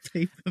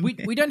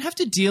 We don't have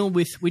to deal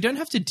with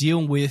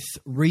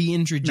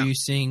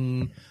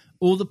reintroducing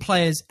all the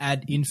players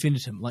ad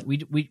infinitum. Like,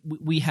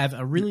 we have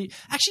a really,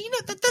 actually, you know,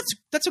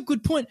 that's a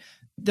good point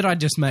that I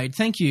just made.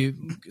 Thank you,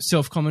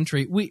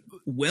 self-commentary.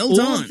 Well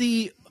done.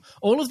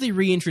 All of the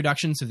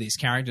reintroductions of these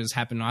characters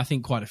happen, I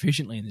think, quite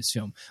efficiently in this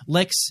film.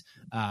 Lex,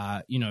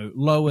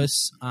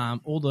 Lois,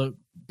 all the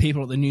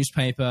people at the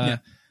newspaper.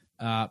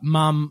 Yeah.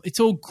 Mum, it's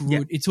all good.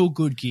 Yeah. It's all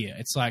good gear.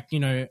 It's like, you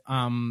know,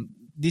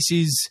 this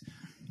is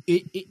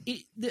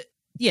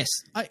yes.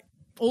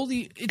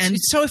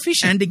 it's so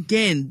efficient. And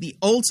again, the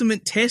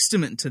ultimate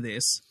testament to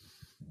this,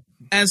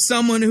 as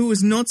someone who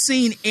has not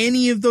seen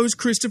any of those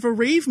Christopher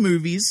Reeve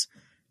movies,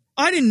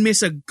 I didn't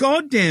miss a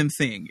goddamn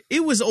thing.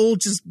 It was all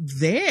just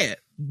there,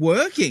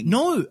 working.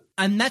 No,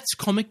 and that's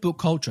comic book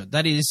culture.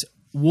 That is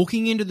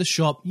walking into the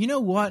shop. You know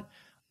what?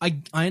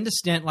 I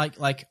understand,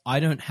 like I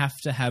don't have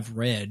to have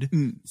read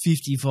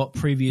 50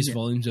 previous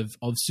volumes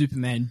of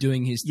Superman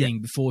doing his thing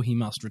before he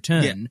must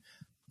return. Yeah.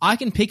 I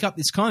can pick up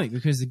this comic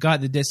because the guy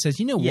at the desk says,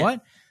 you know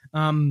what?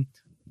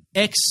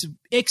 X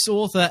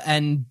author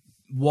and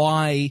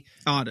Y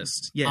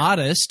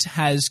artist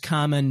has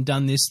come and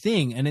done this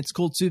thing, and it's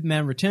called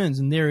Superman Returns,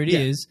 and there it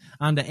is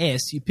under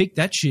S. You pick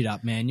that shit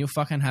up, man. You'll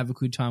fucking have a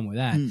good time with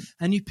that.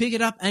 And you pick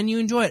it up and you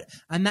enjoy it.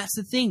 And that's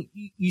the thing.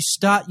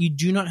 You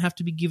do not have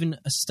to be given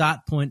a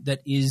start point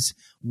that is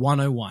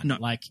 101. No.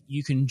 Like,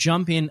 you can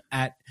jump in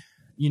at,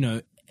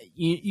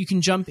 you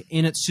can jump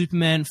in at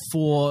Superman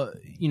for,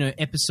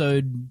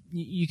 episode.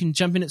 You can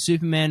jump in at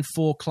Superman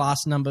for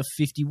class number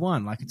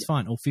 51. Like, it's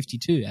fine. Or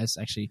 52, as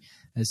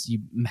you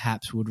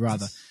perhaps would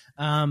rather.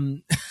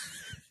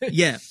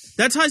 Yeah,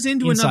 that ties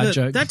into Inside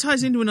joke. That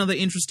ties into another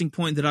interesting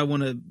point that I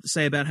want to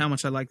say about how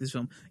much I like this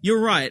film. You're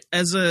right.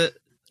 As a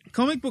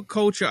comic book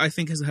culture, I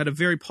think has had a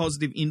very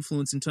positive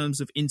influence in terms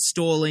of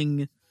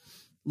installing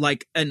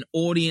like an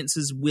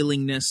audience's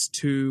willingness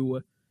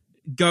to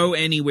go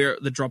anywhere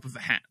at the drop of a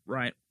hat,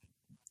 right?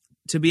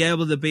 To be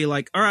able to be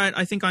like, all right,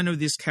 I think I know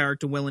this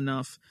character well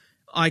enough.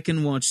 I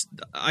can watch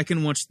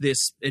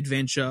this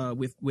adventure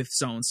with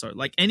so and so.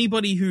 Like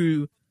anybody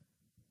who,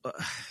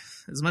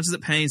 as much as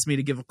it pains me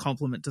to give a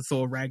compliment to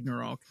Thor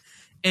Ragnarok,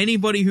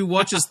 anybody who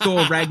watches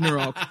Thor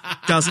Ragnarok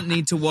doesn't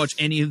need to watch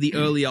any of the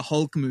earlier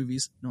Hulk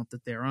movies. Not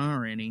that there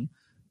are any.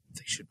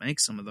 They should make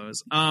some of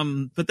those.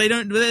 But they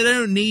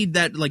don't need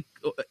that. Like,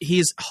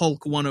 here's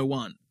Hulk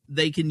 101.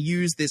 They can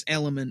use this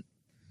element.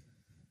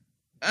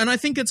 And I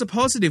think it's a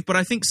positive, but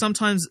I think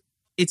sometimes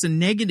it's a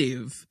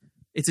negative.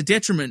 It's a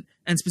detriment,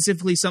 and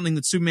specifically something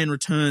that Superman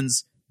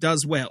Returns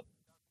does well.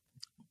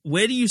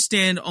 Where do you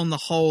stand on the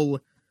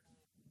whole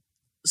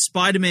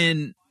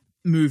Spider-Man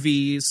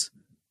movies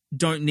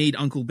don't need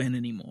Uncle Ben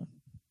anymore?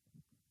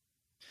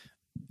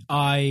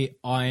 I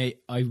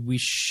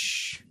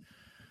wish...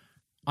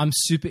 I'm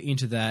super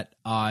into that.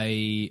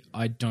 I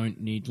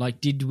don't need,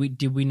 like, did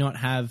we not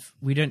have,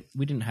 we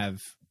didn't have,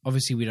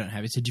 obviously we don't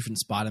have, it's a different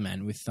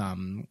Spider-Man with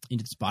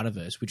Into the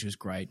Spider-Verse, which was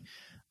great.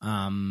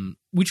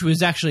 Which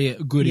was actually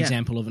a good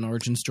example of an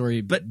origin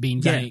story, but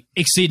being done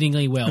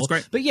exceedingly well. That's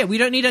great. But yeah, we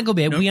don't need Uncle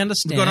Ben. Nope, we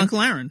understand. We've got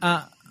Uncle Aaron.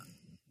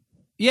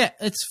 Yeah,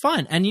 it's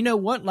fine. And you know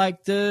what?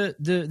 Like the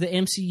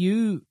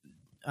MCU,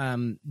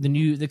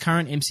 the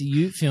current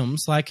MCU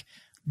films, like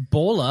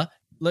Baller.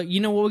 Like,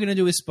 you know what we're going to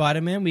do with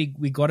Spider-Man? We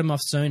got him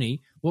off Sony.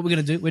 What we're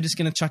going to do, we're just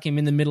going to chuck him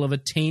in the middle of a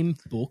team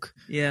book,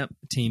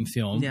 team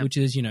film, which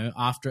is,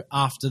 after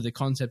the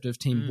concept of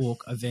team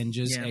book,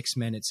 Avengers,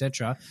 X-Men,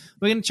 etc.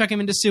 We're going to chuck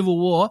him into Civil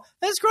War.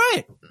 That's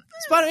great.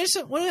 Spider-Man,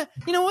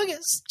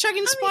 chuck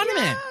in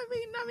Spider-Man.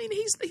 I mean,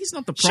 he's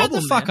not the problem. Shut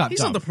the fuck up, He's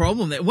Dom. not the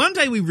problem there. One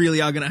day we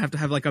really are going to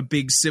have like a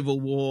big Civil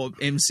War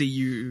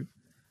MCU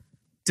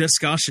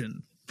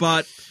discussion,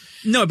 but.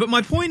 No, but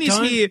my point is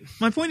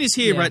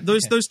here, right?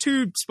 Those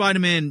two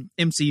Spider-Man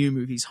MCU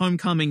movies,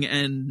 Homecoming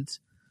and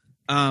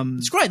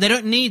it's great. They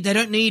don't need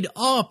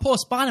poor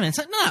Spider-Man. It's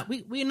like, no,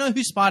 we know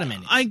who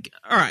Spider-Man is.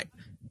 All right.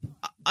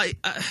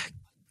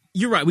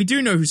 You're right. We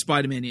do know who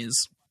Spider-Man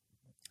is.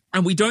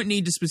 And we don't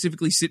need to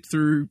specifically sit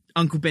through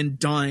Uncle Ben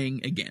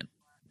dying again.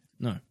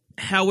 No.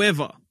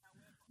 However,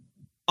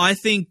 I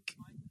think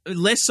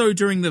less so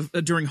during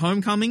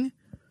Homecoming,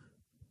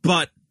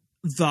 but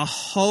the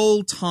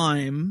whole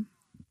time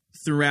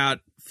throughout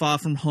Far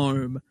From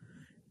Home,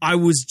 I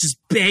was just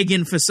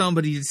begging for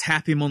somebody to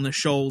tap him on the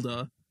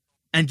shoulder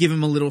and give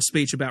him a little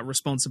speech about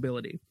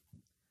responsibility.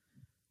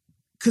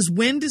 Because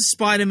when does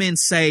Spider-Man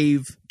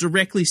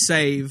directly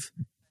save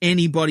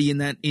anybody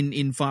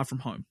in Far From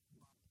Home?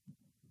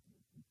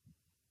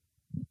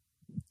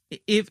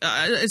 If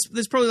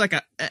there's probably like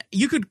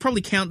you could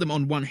probably count them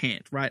on one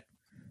hand, right?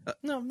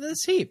 No,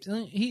 there's heaps.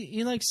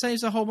 He like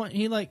saves a whole bunch.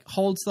 He like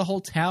holds the whole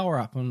tower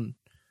up on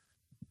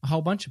a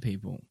whole bunch of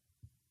people.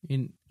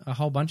 In a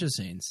whole bunch of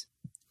scenes.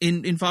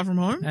 In Far From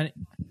Home? And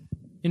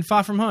in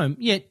Far From Home.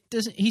 Yeah,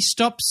 he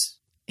stops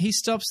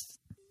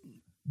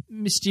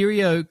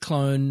Mysterio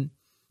clone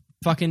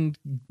fucking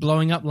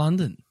blowing up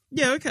London.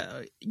 Yeah,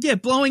 okay. Yeah,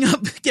 blowing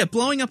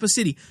up a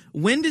city.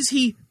 When does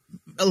he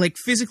like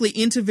physically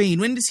intervene?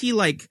 When does he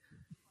like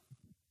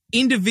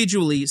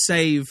individually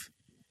save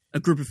a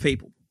group of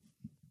people?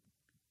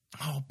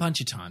 Oh, a bunch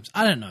of times.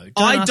 I don't know.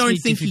 I don't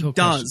think he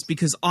does,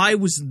 because I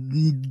was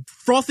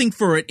frothing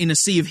for it in a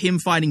sea of him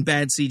fighting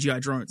bad CGI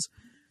drones.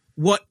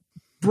 What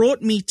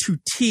brought me to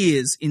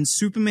tears in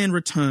Superman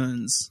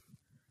Returns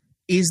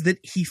is that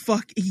he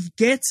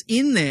gets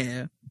in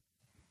there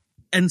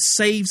and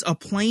saves a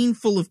plane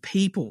full of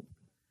people.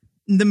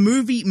 The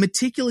movie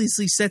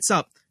meticulously sets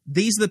up,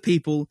 these are the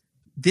people,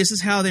 this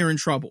is how they're in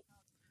trouble.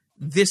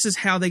 This is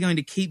how they're going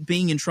to keep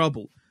being in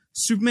trouble.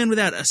 Superman,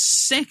 without a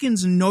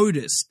second's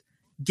notice,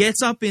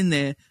 gets up in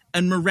there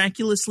and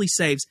miraculously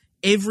saves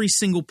every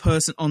single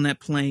person on that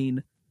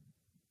plane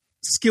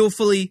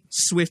skillfully,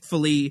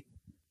 swiftly,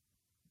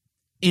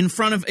 in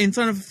front of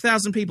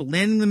 1,000 people,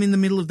 landing them in the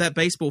middle of that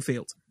baseball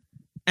field.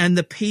 And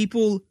the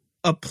people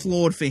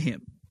applaud for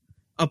him.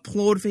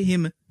 Applaud for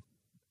him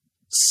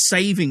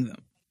saving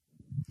them.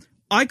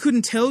 I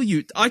could tell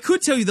you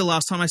the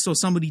last time I saw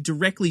somebody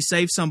directly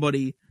save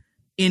somebody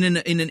in an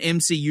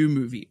MCU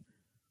movie.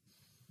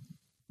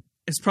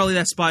 It's probably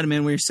that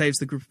Spider-Man where he saves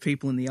the group of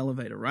people in the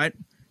elevator, right?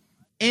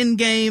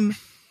 Endgame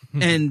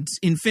and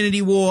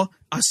Infinity War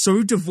are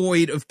so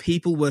devoid of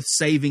people worth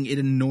saving, it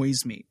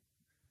annoys me.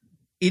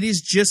 It is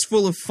just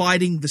full of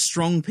fighting the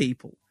strong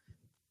people.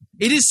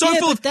 It is so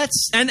full of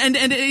and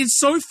it's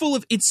so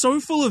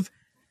full of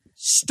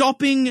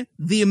stopping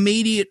the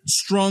immediate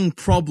strong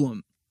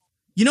problem.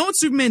 You know what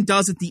Superman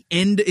does at the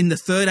end in the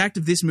third act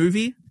of this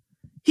movie?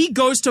 He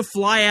goes to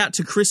fly out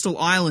to Crystal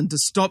Island to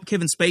stop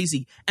Kevin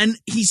Spacey, and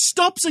he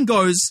stops and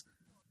goes,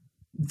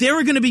 there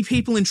are going to be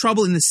people in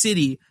trouble in the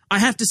city. I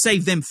have to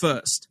save them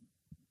first.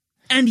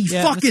 And he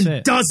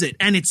fucking does it,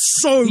 and it's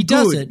so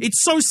good.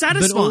 It's so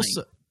satisfying. But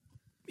also,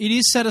 it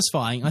is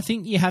satisfying. I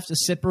think you have to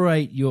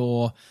separate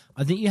your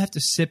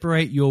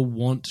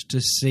want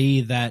to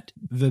see that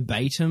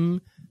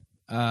verbatim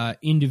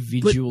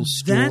individual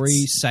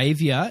story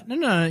savior.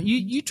 No.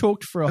 You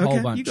talked for a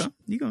whole bunch.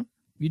 You go.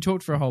 You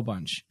talked for a whole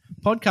bunch.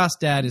 Podcast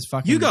Dad is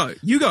fucking. You go.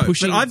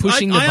 Pushing the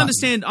button. I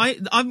understand.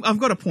 I've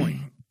got a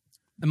point.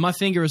 And my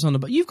finger is on the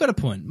button. You've got a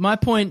point.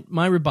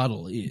 My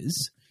rebuttal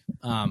is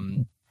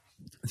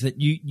that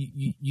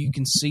you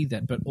can see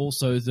that, but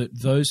also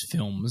that those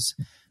films,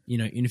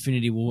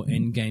 Infinity War,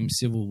 Endgame,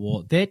 Civil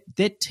War,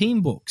 they're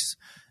team books.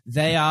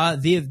 They are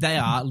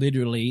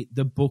literally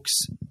the books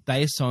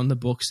based on the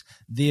books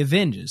The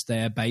Avengers.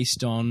 They are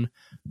based on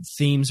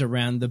themes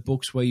around the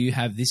books where you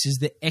have, this is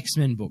the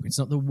X-Men book. It's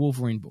not the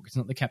Wolverine book. It's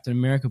not the Captain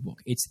America book.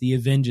 It's the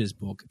Avengers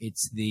book.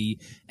 It's the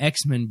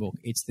X-Men book.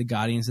 It's the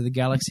Guardians of the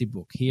Galaxy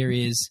book.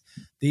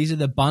 These are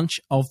the bunch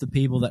of the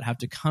people that have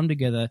to come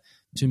together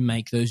to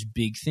make those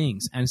big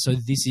things. And so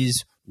this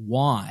is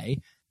why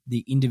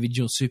the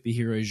individual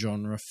superhero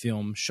genre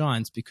film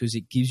shines, because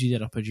it gives you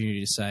that opportunity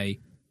to say,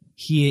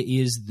 here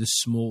is the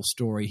small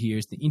story, here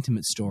is the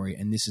intimate story,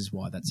 and this is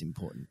why that's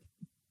important.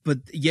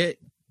 But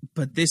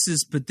this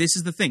is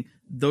the thing.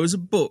 Those are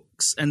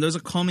books and those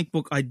are comic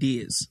book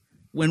ideas.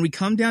 When we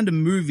come down to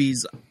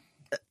movies,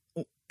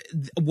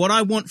 what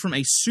I want from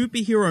a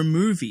superhero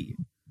movie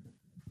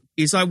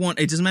is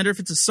it doesn't matter if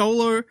it's a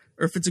solo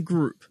or if it's a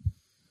group.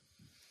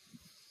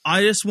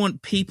 I just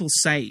want people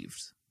saved.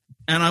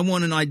 And I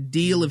want an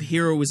ideal of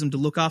heroism to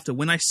look after.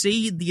 When I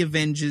see the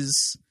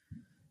Avengers,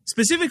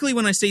 specifically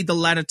when I see the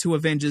latter two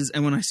Avengers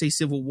and when I see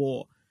Civil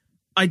War,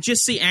 I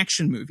just see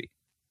action movie.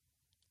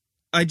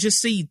 I just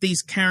see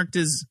these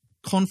characters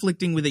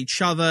conflicting with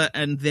each other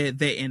and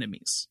their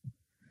enemies,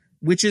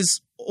 which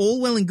is all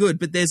well and good,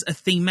 but there's a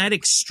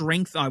thematic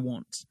strength I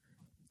want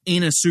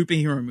in a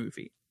superhero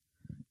movie.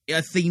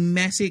 A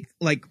thematic,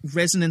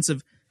 resonance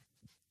of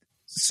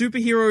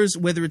superheroes,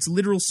 whether it's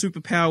literal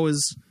superpowers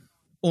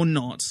or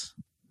not.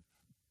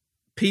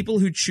 People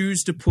who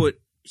choose to put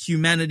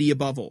humanity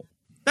above all.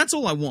 That's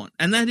all I want.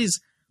 And that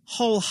is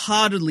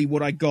wholeheartedly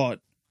what I got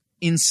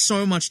in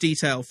so much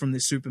detail from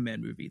this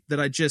Superman movie that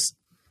I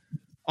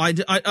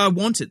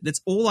wanted.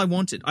 That's all I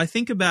wanted. I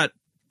think about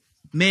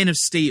Man of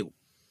Steel.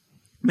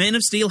 Man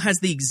of Steel has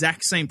the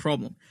exact same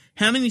problem.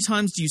 How many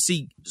times do you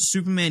see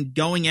Superman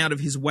going out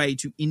of his way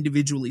to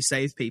individually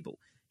save people?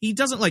 He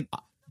doesn't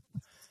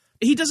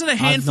He does it a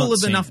handful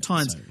of enough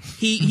times. So.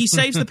 He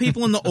saves the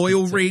people on the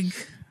oil rig,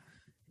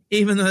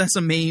 even though that's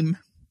a meme,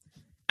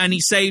 and he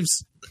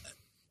saves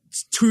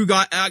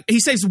he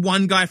saves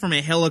one guy from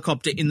a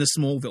helicopter in the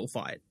Smallville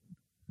fight.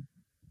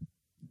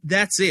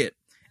 That's it.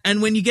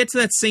 And when you get to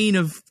that scene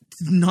of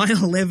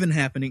 9/11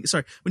 happening,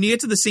 when you get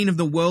to the scene of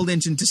the World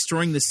Engine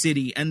destroying the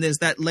city, and there's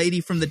that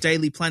lady from the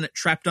Daily Planet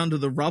trapped under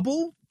the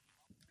rubble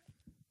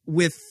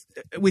with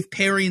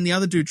Perry and the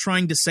other dude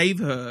trying to save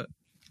her,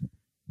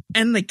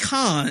 and they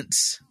can't,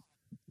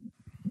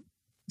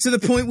 to the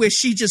point where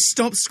she just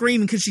stops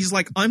screaming because she's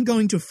like, I'm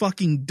going to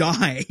fucking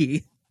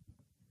die.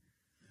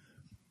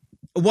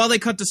 While they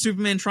cut to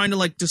Superman trying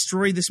to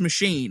destroy this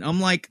machine. I'm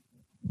like,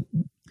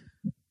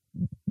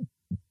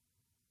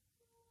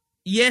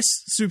 yes,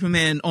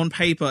 Superman on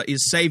paper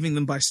is saving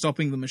them by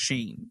stopping the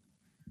machine,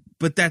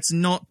 but that's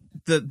not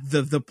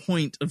the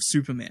point of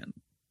Superman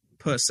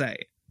per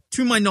se,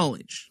 to my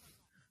knowledge,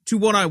 to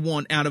what I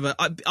want out of it.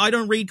 I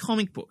don't read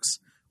comic books.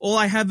 All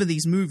I have are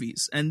these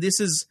movies, and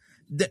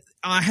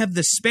I have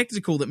the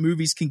spectacle that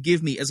movies can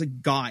give me as a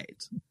guide.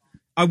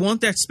 I want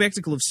that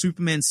spectacle of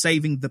Superman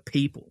saving the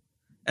people,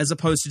 as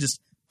opposed to just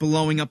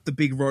blowing up the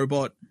big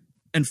robot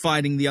and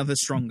fighting the other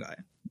strong guy.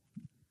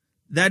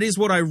 That is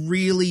what I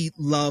really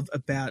love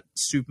about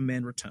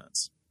Superman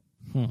Returns.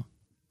 Fuck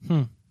Man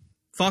of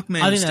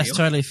Steel. I think that's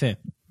totally fair.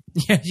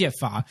 Yeah,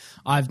 far.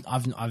 I've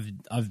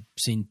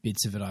seen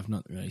bits of it. I've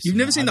not really seen You've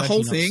never seen the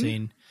whole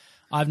thing?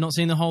 I've not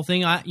seen the whole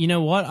thing. You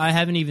know what? I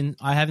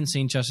haven't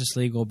seen Justice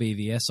League or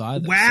BVS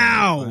either.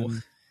 Wow. So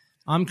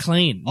I'm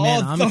clean,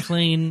 man. I'm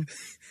clean.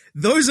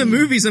 Those are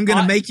movies I'm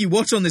going to make you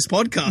watch on this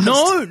podcast.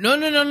 No.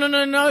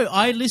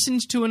 I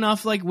listened to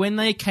enough. Like when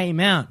they came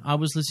out, I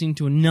was listening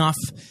to enough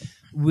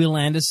Will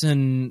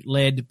Anderson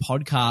led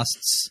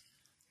podcasts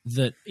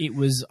that it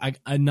was like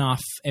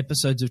enough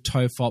episodes of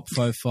Tofop,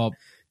 Fofop,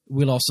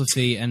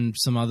 Willosophy, and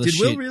some other shit.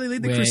 Did Will really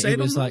lead the crusade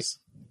on those?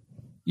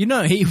 You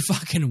know, he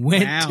fucking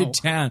went to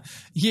town.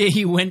 Yeah,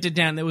 he went to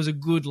town. There was a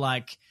good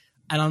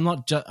and I'm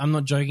not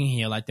joking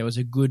here. Like there was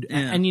a good,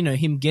 and you know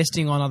him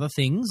guesting on other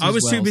things. I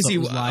was too busy.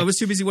 I was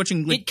too busy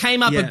watching. It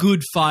came up a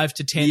good 5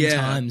 to 10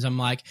 times. I'm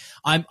like,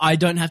 I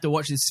don't have to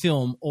watch this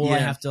film. All I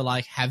have to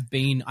I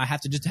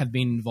have to just have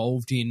been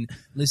involved in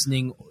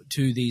listening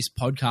to these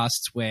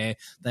podcasts where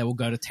they will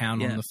go to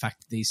town on the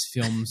fact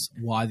that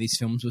why these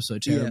films were so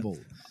terrible.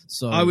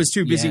 So I was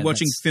too busy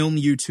watching film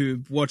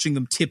YouTube, watching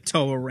them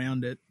tiptoe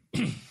around it.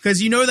 Because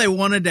they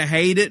wanted to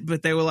hate it,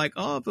 but they were like,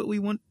 "Oh, but we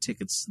want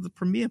tickets to the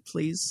premiere,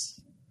 please."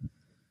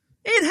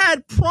 It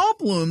had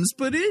problems,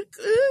 but it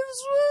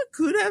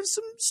could have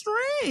some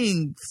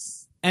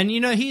strengths. And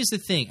here's the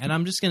thing, and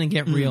I'm just going to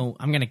get real.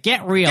 I'm going to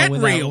get real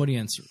with our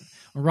audience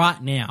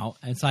right now.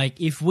 It's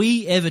like if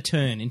we ever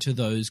turn into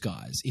those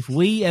guys, if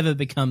we ever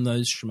become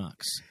those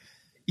schmucks,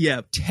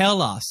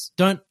 tell us.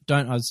 Don't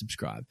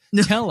unsubscribe.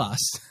 Tell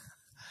us.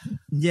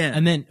 Yeah.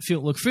 And then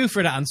feel free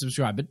to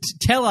unsubscribe, but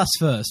tell us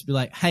first. Be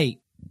like, hey,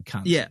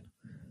 cunt. Yeah.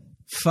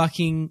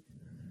 Fucking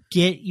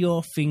get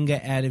your finger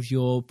out of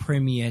your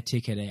premiere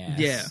ticket ass.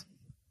 Yeah.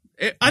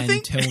 I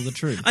think tell the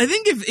truth. I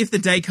think if the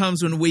day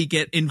comes when we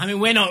get in, I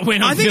mean, we're not.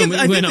 I think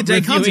the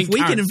day comes if we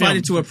get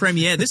invited films. to a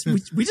premiere.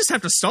 We just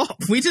have to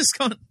stop. We just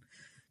can't.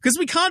 Because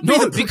we can't be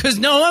because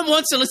no one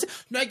wants to listen.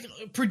 Like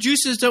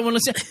producers don't want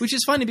to listen, which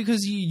is funny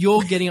because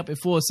you're getting up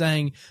before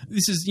saying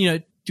this is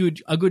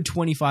dude, a good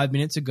 25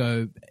 minutes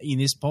ago in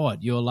this pod,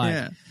 you're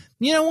like,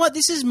 you know what?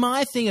 This is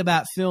my thing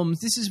about films.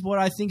 This is what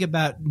I think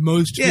about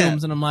most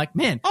films, and I'm like,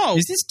 man,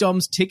 is this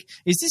Dom's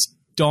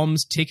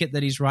ticket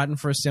that he's writing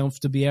for himself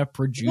to be our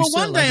producer?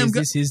 Well, one day is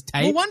this his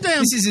tape? Well, one day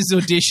this is his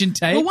audition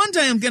tape. Well, one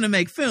day I'm going to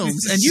make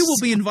films, and you will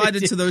be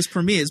invited to those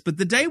premieres. But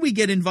the day we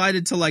get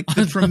invited to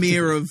the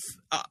premiere of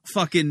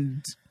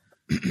fucking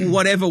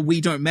whatever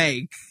we don't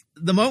make,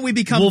 the moment we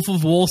become Wolf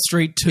of Wall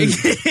Street 2.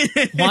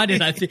 Why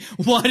did I think?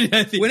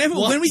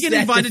 When we get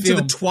invited to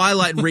the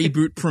Twilight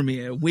reboot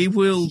premiere, we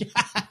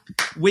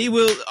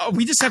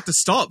just have to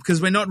stop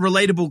because we're not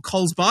relatable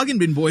Coles Bargain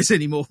Bin boys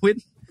anymore. We'll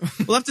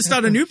have to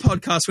start a new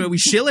podcast where we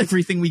shill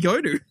everything we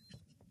go to.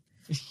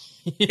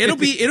 It'll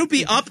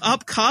be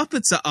up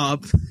carpets are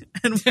up,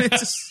 and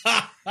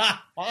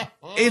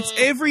it's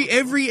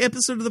every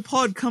episode of the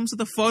pod comes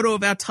with a photo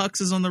of our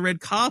tuxes on the red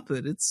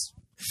carpet. It's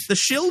the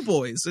shill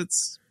boys.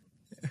 It's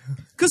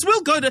because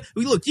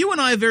look. You and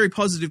I are very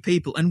positive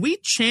people, and we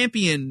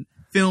champion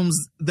films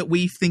that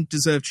we think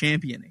deserve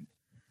championing.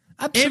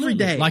 Absolutely. Every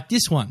day, like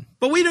this one.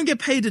 But we don't get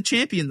paid to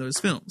champion those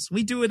films.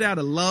 We do it out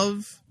of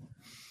love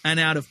and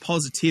out of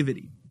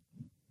positivity,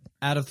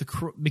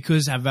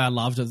 because of our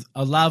love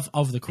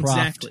of the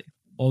craft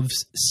of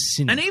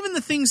cinema. And even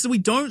the things that we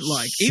don't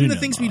like, even the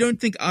things we don't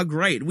think are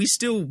great, we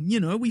still,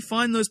 we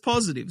find those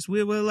positives.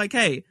 We're like,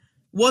 hey,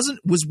 was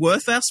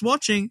worth us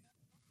watching.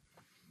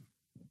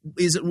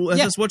 Is it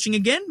worth us watching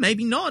again?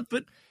 Maybe not,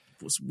 but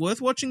it was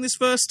worth watching this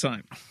first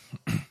time.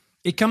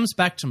 It comes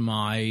back to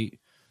my,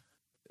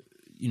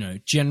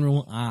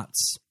 general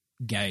arts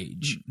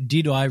gauge.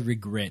 Did I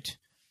regret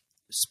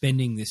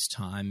spending this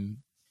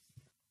time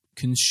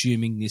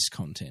consuming this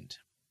content?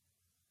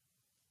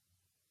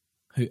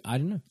 I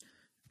don't know.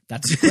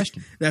 That's the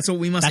question. That's what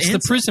we must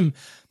answer.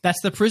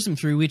 That's the prism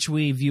through which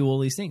we view all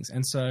these things.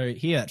 And so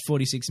here at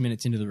 46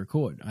 minutes into the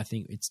record, I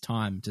think it's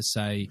time to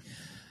say,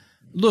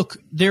 look,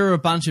 there are a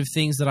bunch of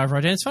things that I've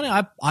wrote down. It's funny,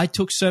 I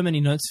took so many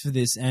notes for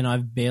this, and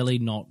I've barely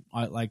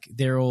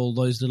they're all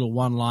those little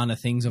one-liner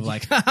things of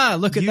like, haha,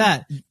 look at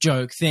that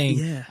joke thing.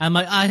 Yeah. I'm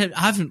like, I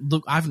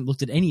haven't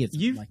looked at any of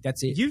them.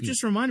 That's it. You've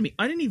just reminded me.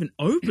 I didn't even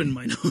open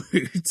my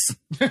notes.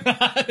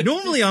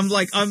 Normally, I'm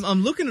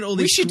looking at all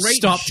these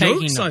great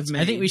jokes I've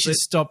made. I think we should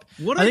stop.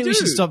 We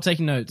should stop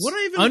taking notes.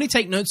 Only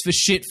take notes for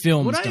shit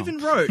films. What I even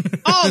wrote.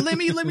 Oh, let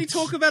me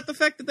talk about the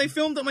fact that they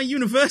filmed at my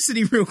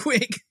university real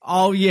quick.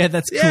 Oh yeah,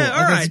 that's cool. Yeah,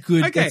 all right. That's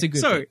good. Okay, that's a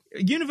good so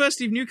thing.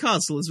 University of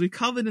Newcastle, as we've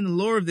covered in the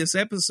lore of this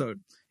episode,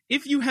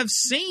 if you have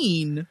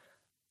seen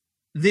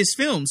this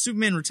film,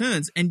 Superman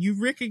Returns, and you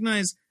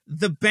recognize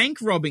the bank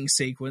robbing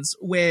sequence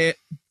where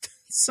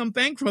some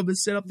bank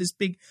robbers set up this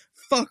big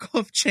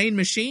fuck-off chain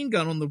machine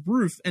gun on the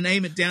roof and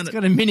aim it down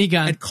got a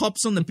minigun at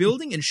cops on the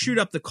building and shoot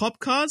up the cop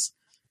cars,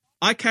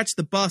 I catch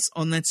the bus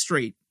on that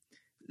street.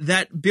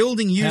 That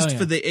building used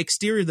for the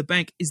exterior of the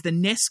bank is the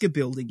Nesca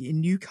building in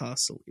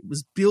Newcastle. It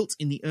was built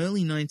in the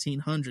early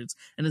 1900s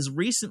and is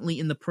recently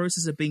in the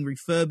process of being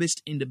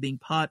refurbished into being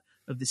part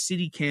of the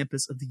city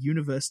campus of the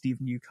University of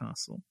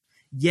Newcastle.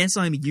 Yes,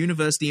 I'm a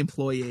university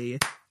employee.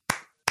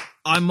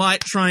 I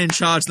might try and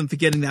charge them for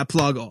getting that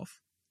plug off.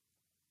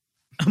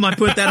 I might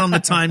put that on the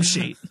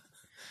timesheet.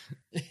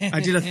 I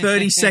did a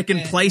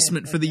 30-second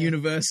placement for the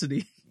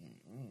university.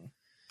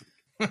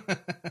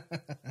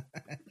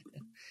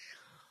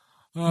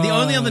 The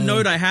only other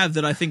note I have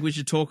that I think we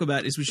should talk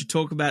about is we should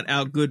talk about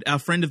our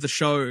friend of the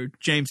show,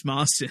 James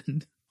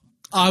Marsden.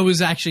 I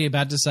was actually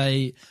about to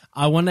say,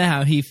 I wonder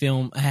how he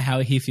feels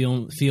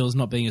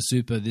not being a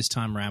super this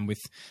time around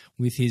with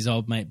his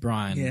old mate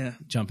Brian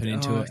jumping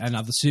into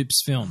another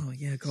Supes film. Oh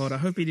yeah, God! I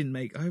hope he didn't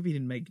make our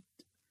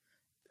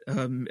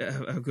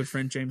good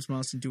friend James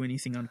Marsden do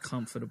anything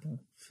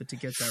uncomfortable to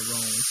get that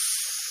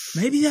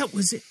role. Maybe that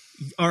was it.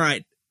 All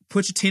right,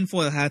 put your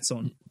tinfoil hats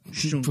on.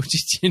 Put your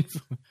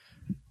tinfoil.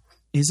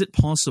 Is it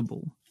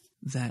possible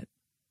that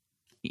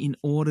in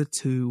order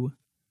to...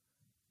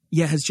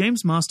 Yeah, has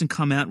James Marsden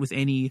come out with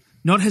any...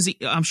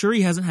 I'm sure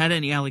he hasn't had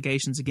any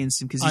allegations against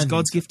him because he's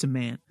God's gift to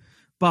man.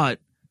 But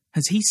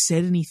has he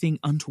said anything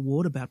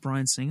untoward about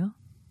Bryan Singer?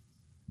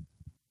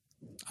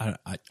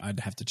 I'd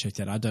have to check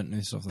that. I don't know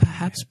this off the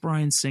Perhaps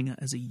Bryan Singer,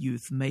 as a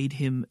youth, made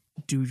him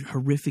do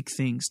horrific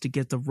things to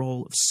get the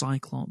role of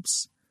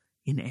Cyclops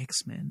in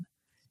X-Men.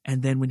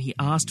 And then when he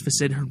asked for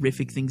said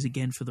horrific things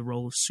again for the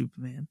role of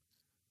Superman,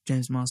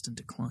 James Marsden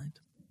declined.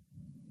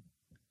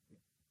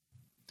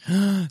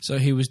 So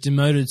he was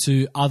demoted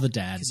to other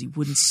dad. Because he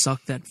wouldn't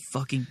suck that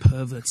fucking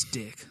pervert's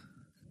dick.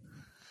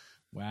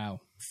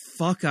 Wow.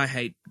 Fuck, I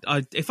hate...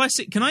 if I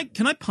see... Can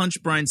I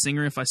punch Bryan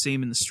Singer if I see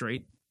him in the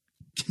street?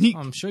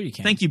 I'm sure you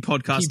can. Thank you,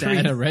 podcast dad.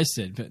 He'd get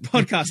arrested. But...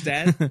 Podcast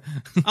dad.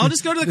 I'll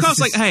just go to the cops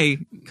like, hey,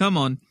 come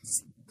on.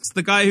 It's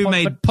the guy who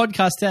made...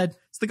 Podcast dad.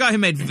 It's the guy who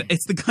made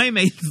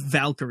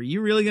Valkyrie.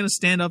 You really going to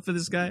stand up for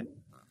this guy?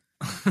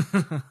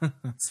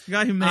 It's the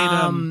guy who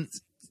made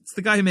it's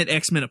the guy who made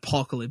X-Men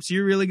Apocalypse.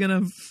 You're really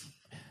gonna...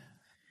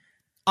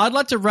 I'd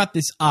like to wrap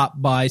this up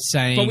by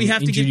saying, but we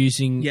have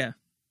introducing a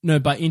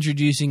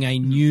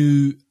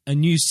new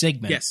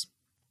segment. Yes,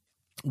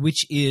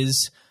 which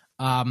is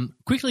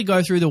quickly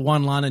go through the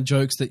one-liner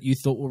jokes that you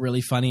thought were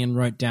really funny and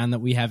wrote down that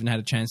we haven't had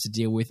a chance to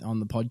deal with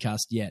on the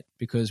podcast yet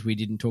because we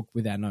didn't talk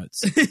with our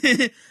notes.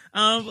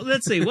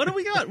 Let's see. What do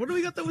we got? What do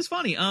we got that was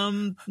funny?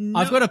 No.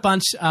 I've got a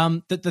bunch.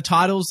 The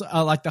titles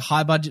are like the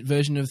high-budget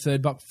version of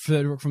Third Rock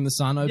from the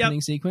Sun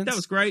opening sequence. That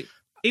was great.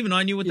 Even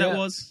I knew what that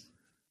was.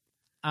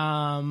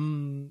 I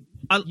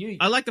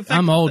like the fact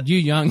I'm old, you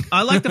young.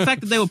 I like the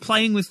fact that they were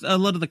playing with a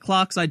lot of the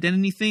Clark's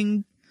identity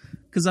thing.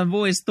 Because I've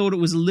always thought it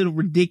was a little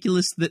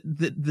ridiculous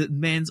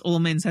that all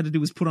man's had to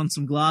do was put on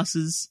some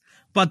glasses.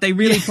 But they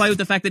really play with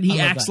the fact that he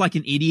acts like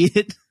an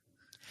idiot.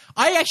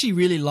 I actually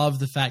really love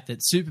the fact that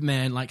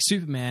Superman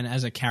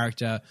as a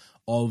character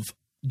of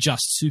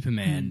just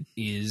Superman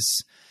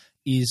is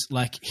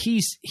like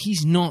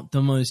he's not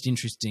the most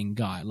interesting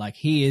guy. Like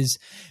he is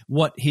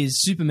what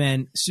his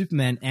Superman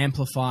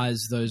amplifies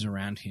those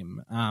around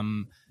him.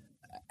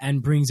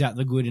 And brings out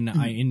the good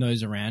in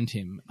those around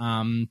him.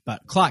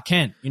 But Clark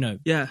Kent,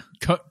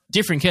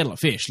 different kettle of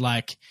fish.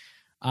 Like,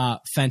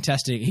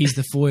 fantastic. He's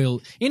the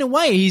foil. In a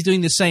way, he's doing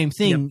the same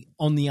thing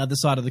on the other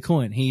side of the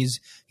coin. He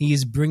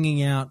is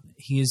bringing out.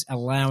 He is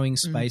allowing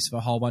space for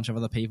a whole bunch of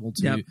other people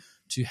to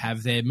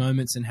have their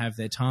moments and have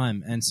their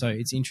time. And so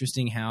it's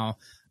interesting how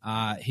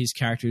his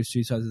character is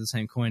two sides of the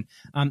same coin.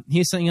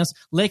 Here's something else.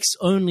 Lex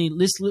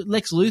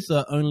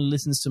Luthor only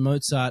listens to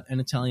Mozart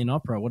and Italian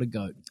opera. What a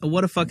goat.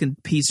 What a fucking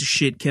piece of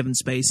shit Kevin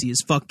Spacey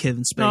is. Fuck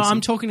Kevin Spacey. No, I'm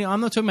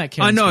not talking about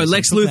Kevin I know,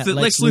 Spacey.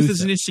 Lex Luthor's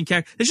an interesting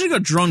character. They should have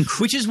got drunk.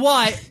 Which is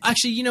why,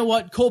 actually, you know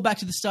what? Call back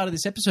to the start of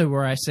this episode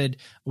where I said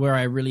where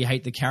I really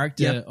hate the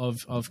character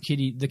of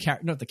Kitty,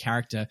 not the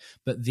character,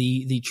 but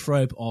the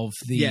trope of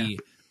the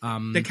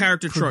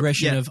character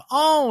progression of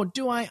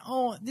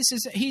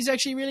he's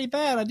actually really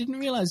bad. I didn't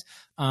realize.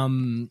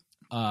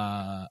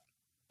 I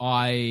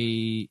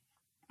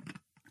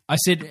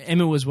said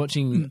Emma was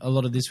watching a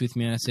lot of this with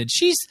me, and I said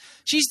she's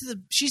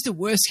the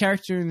worst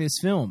character in this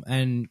film,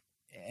 and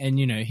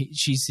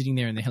she's sitting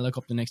there in the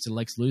helicopter next to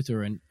Lex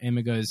Luthor, and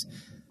Emma goes,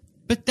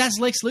 "But that's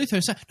Lex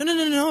Luthor." So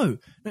no,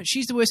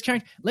 she's the worst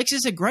character. Lex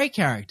is a great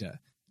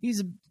character. He's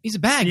a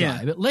bad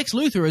guy, but Lex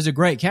Luthor is a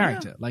great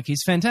character. Like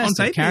he's fantastic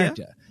on paper,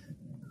 character.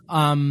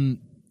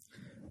 Fucking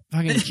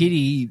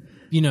Kitty,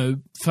 is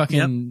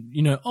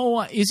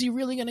he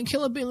really going to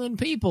kill 1 billion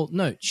people?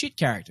 No, shit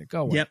character.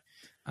 Go away. Yep.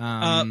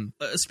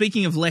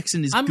 Speaking of Lex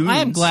and his goons, I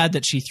am glad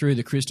that she threw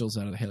the crystals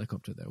out of the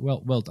helicopter though.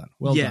 Well done.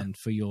 Well done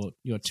for your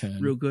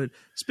turn. Real good.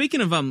 Speaking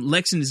of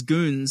Lex and his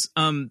goons,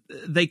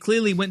 they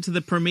clearly went to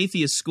the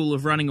Prometheus school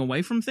of running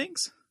away from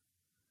things.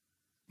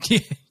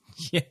 Yeah.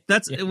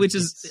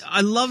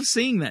 I love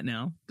seeing that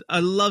now.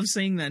 And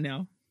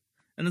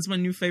that's my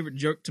new favorite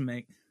joke to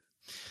make.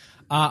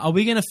 Are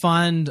we going to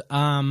find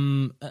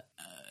a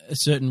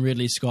certain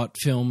Ridley Scott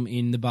film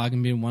in the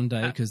bargain bin one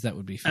day? Because that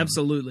would be fun.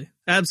 Absolutely.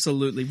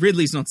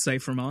 Ridley's not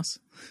safe from us.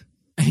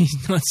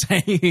 He's not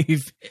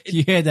safe.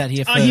 You heard that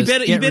here first. He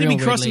better be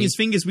crossing his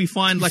fingers. We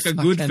find like a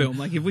good film.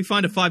 Like if we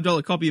find a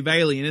 $5 copy of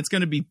Alien, it's going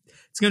to be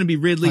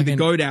Ridley the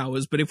Goat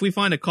Hours. But if we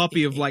find a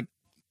copy of like,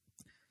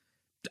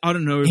 I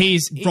don't know,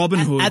 Robin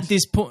Hood at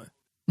this point.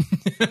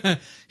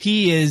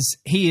 He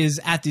is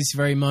at this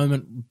very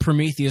moment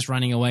Prometheus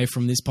running away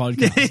from this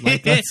podcast.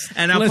 Like,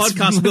 and our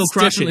podcast will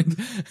crush it.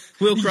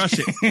 We'll crush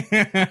it.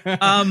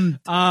 One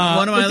of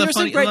my other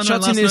funny great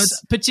shots in this,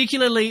 notes.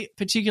 particularly.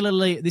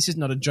 This is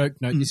not a joke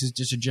note. This is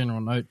just a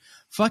general note.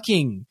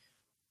 Fucking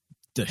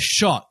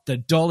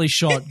the dolly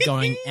shot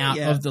going out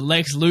of the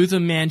Lex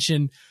Luthor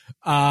mansion,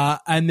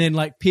 and then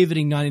like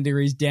pivoting 90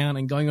 degrees down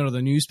and going onto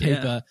the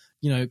newspaper.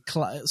 You know,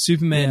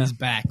 Superman is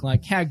back.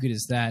 Like, how good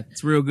is that?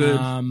 It's real good.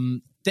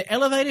 The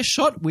elevator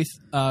shot with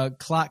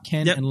Clark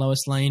Kent and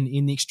Lois Lane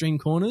in the extreme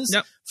corners.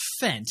 Yep.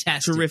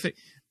 Fantastic. Terrific.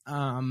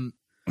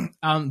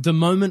 The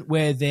moment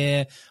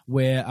where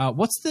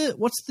what's the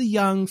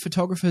young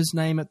photographer's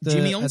name at the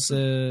Jimmy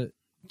Olsen.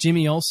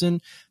 Jimmy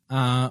Olsen,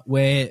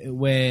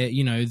 where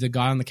you know the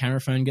guy on the camera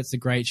phone gets the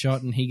great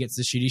shot and he gets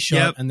the shitty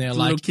shot, and they're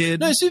like,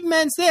 kid. "No,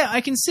 Superman's there. I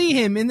can see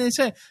him." And they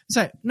say,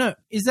 "No,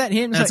 is that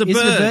him?" That's like, a is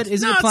bird. it a bird?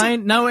 Is it a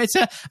plane? No, it's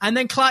a. And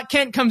then Clark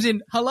Kent comes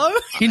in. Hello?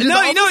 He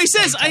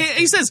says,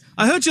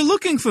 "I heard you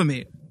looking for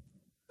me."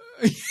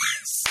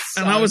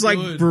 And I was like,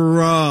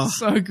 "Bruh,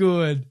 so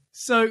good."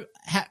 So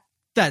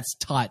that's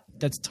tight.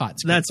 That's tight.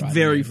 That's right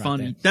very there,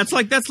 funny. Right That's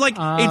like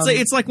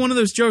it's like one of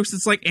those jokes.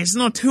 It's like it's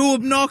not too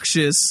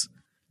obnoxious.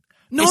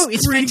 No,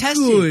 it's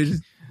fantastic. Good.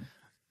 It's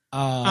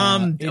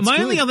My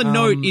only good. other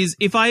note is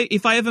if I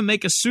ever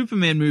make a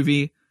Superman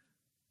movie,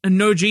 and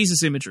no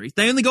Jesus imagery.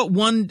 They only got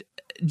one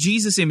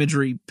Jesus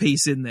imagery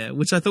piece in there,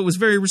 which I thought was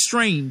very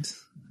restrained.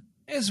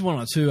 There's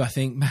one or two, I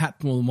think,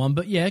 perhaps more than one,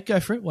 but yeah,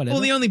 go for it. Whatever.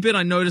 Well, the only bit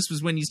I noticed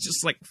was when he's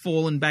just like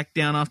falling back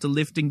down after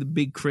lifting the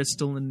big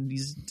crystal, and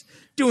he's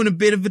doing a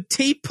bit of a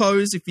T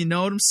pose, if you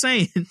know what I'm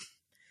saying.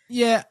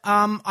 Yeah,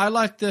 I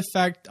like the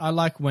fact. I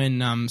like when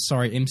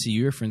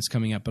MCU reference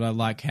coming up, but I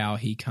like how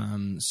he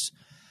comes.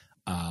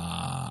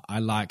 I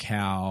like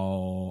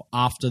how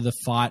after the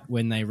fight,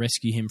 when they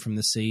rescue him from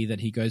the sea, that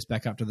he goes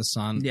back up to the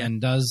sun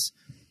and does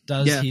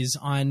his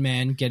Iron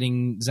Man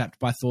getting zapped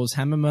by Thor's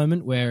hammer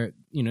moment, where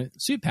you know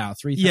suit power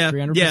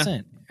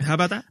 300%. How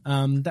about that?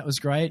 That was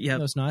great. Yeah,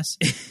 that was nice.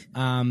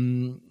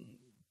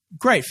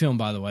 Great film,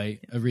 by the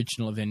way.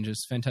 Original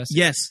Avengers, fantastic.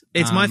 Yes,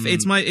 it's my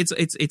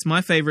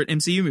favorite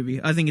MCU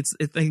movie. I think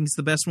it's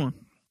the best one.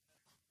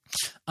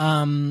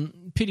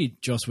 Pity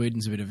Joss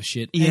Whedon's a bit of a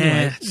shit.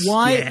 Yeah.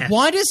 Anyway,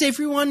 why does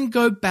everyone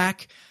go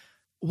back?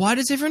 Why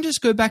does everyone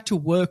just go back to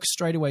work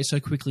straight away so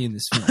quickly in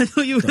this film? I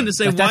thought you were going to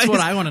say why. That's what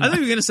I want to know. I thought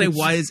you were going to say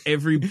why is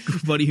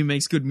everybody who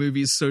makes good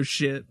movies so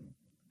shit?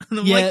 And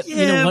I'm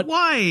you know what?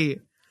 Why?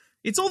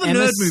 It's all the Emma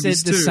nerd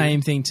movies said the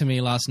same thing to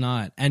me last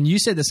night, and you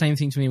said the same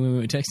thing to me when we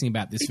were texting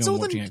about this film,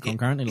 watching it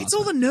concurrently last night. It's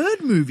all the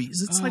nerd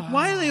movies. It's like,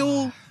 why are they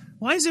all...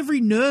 Why is every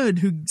nerd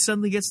who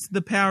suddenly gets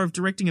the power of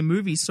directing a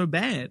movie so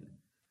bad?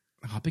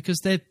 Oh, because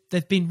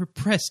they've been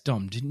repressed,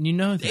 Dom. Didn't you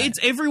know that? It's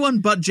everyone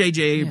but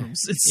J.J.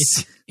 Abrams.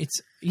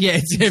 It's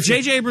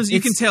J.J. Abrams, you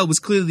can tell, was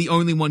clearly the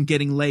only one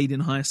getting laid in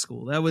high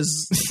school. That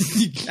was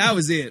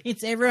it.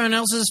 It's everyone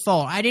else's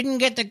fault. I didn't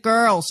get the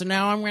girl, so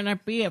now I'm going to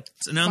be a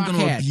So now I'm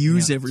going to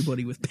abuse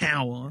everybody with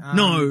power.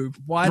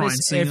 Why Brian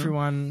does Singer.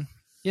 everyone...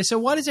 Yeah, so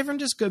why does everyone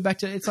just go back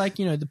to... It's like,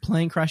 you know, the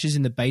plane crashes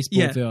in the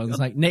baseball field. It's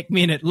like, next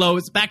minute,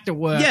 Lois, back to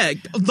work. Yeah,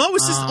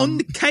 Lois is on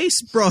the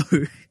case, bro.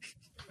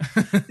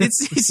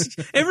 It's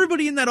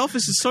everybody in that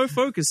office is so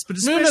focused, but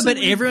but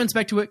everyone's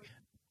back to work.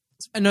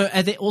 No,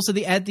 at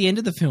the end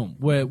of the film,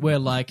 where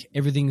like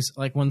everything's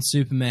like, one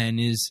Superman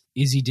is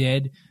he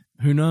dead?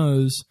 Who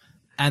knows?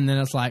 And then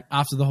it's like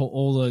after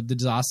all the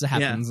disaster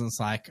happens, and it's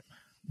like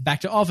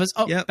back to office.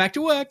 Oh, back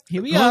to work.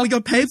 Here we are. We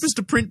got papers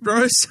to print,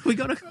 bros. We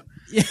got to.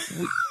 Yeah.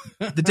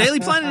 The Daily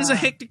Planet is a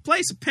hectic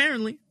place,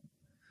 apparently.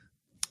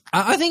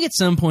 I think at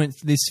some point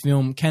this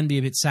film can be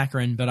a bit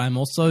saccharine, but I'm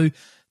also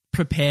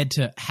prepared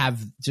to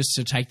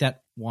take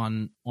that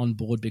one on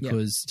board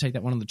take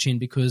that one on the chin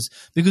because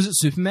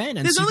it's Superman,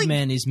 and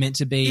Superman is meant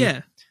to be.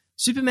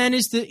 Superman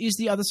is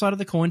the other side of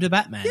the coin to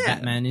Batman.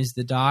 Batman is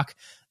the dark,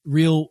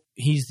 real.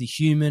 He's the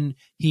human.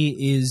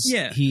 He is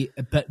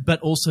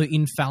but also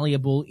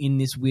infallible in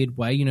this weird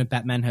way. You know,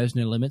 Batman has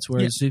no limits,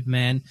 whereas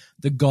Superman,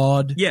 the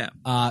god,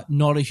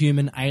 not a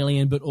human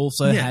alien, but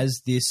also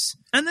has this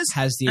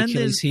has the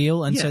Achilles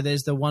heel, and so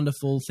there's the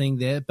wonderful thing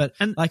there. But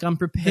I'm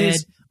prepared.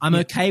 I'm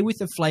okay with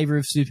the flavor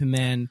of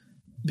Superman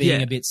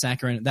being a bit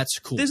saccharine. That's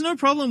cool. There's no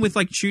problem with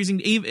like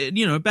choosing,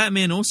 you know,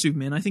 Batman or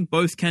Superman. I think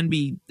both can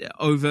be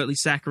overtly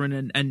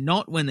saccharine and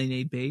not when they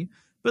need be.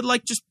 But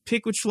like, just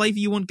pick which flavor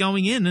you want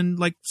going in and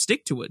like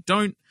stick to it.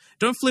 Don't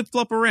flip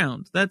flop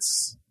around.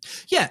 That's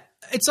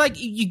It's like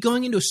you're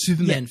going into a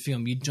Superman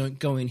film. You don't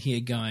go in here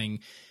going,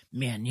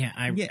 man,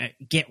 I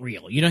get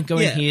real. You don't go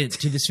in here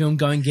to this film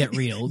going get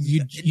real.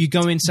 You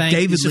go in saying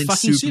David it's a Lynch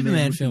fucking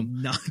Superman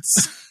film.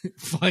 Nuts.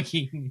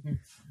 Fucking.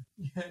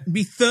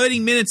 Be 30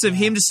 minutes of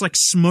him just like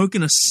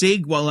smoking a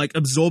cig while like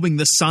absorbing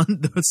the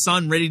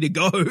sun ready to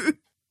go.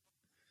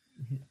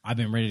 I've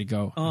been ready to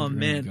go. Oh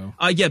man.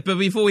 But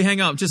before we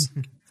hang up, just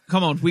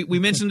come on. We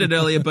mentioned it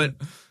earlier, but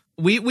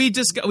we've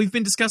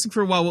been discussing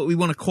for a while what we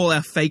want to call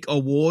our fake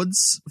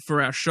awards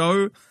for our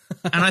show,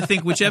 and I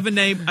think whichever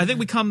name,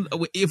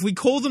 if we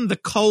call them the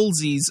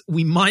Colesies,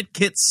 we might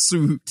get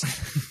sued.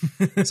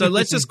 So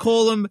let's just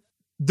call them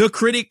the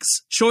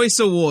Critics' Choice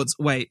Awards.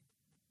 Wait.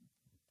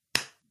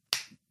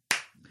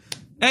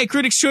 Hey,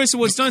 Critics' Choice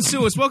Awards, don't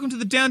sue us. Welcome to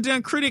the Down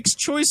Down Critics'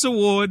 Choice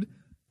Award,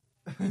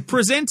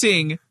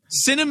 presenting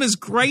cinema's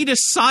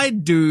greatest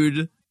side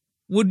dude.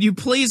 Would you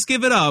please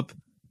give it up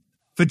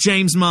for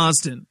James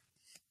Marsden?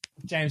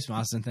 James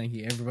Marsden, thank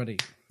you, everybody.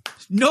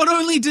 Not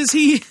only does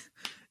he...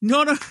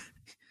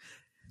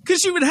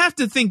 Because you would have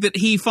to think that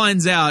he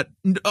finds out,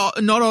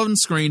 not on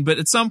screen, but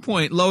at some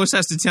point, Lois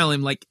has to tell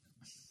him, like,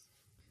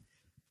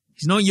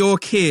 he's not your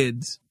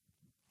kid.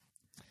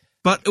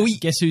 But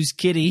guess whose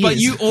kid he is? But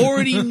you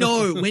already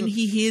know when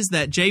he hears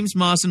that, James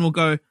Marsden will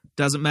go,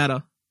 doesn't matter.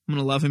 I'm going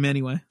to love him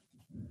anyway.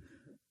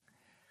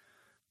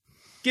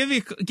 Give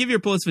your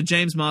applause for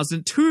James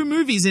Marsden. 2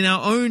 movies in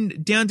our own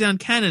Down Down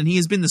canon he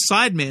has been the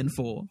sideman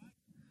for.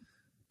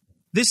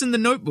 This and The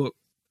Notebook.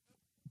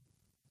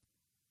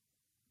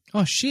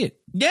 Oh, shit.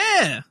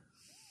 Yeah.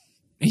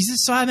 He's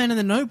the sideman in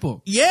The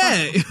Notebook.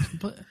 Yeah.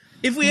 But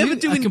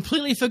I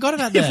completely forgot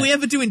about that. If we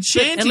ever do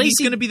Enchanted, he's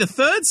going to be the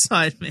third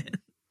sideman.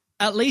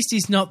 At least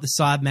he's not the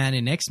sideman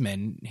in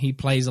X-Men. He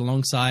plays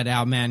alongside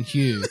our man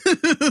Hugh.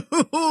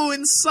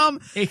 In some...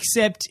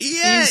 Except,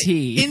 is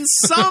he? In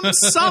some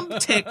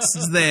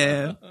subtext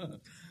there.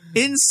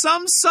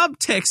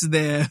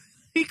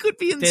 He could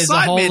be in There's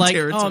sideman a whole, like,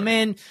 territory. oh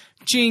man,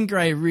 Jean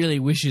Grey really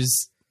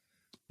wishes,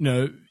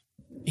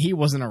 he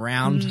wasn't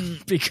around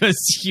because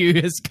Hugh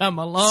has come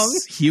along.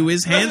 Hugh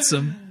is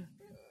handsome.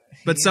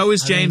 But so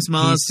is James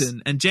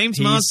Marsden. And James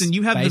Marsden,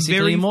 you have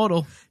basically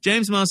immortal.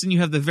 James Marsden, you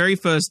have the very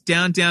first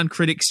Down Down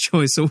Critics'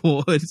 Choice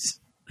Award.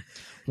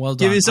 Well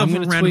done. Give yourself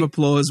a round of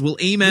applause. We'll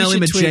email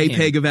him a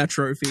JPEG of our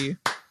trophy.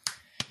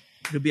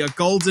 It'll be a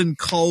golden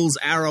Coles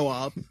arrow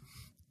up.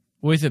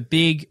 With a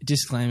big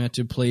disclaimer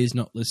to please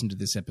not listen to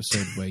this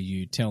episode where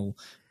you tell...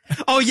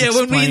 Oh yeah,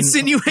 when we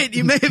insinuate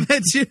you may have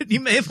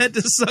had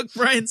to suck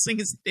Bryan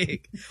Singer's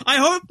dick. I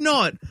hope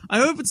not. I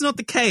hope it's not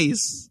the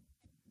case.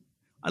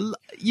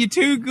 You're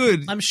too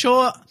good. I'm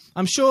sure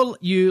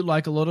you,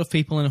 like a lot of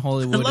people in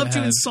Hollywood, I loved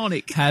you in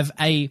Sonic. have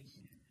a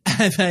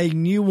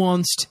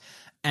nuanced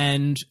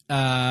and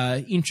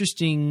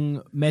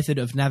interesting method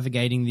of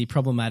navigating the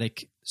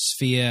problematic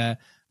sphere,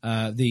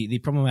 the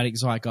problematic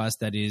zeitgeist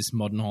that is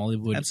modern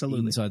Hollywood.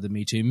 Absolutely. Inside the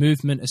Me Too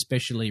movement,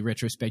 especially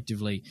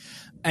retrospectively.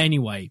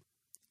 Anyway,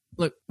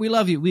 look, we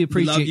love you. We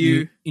appreciate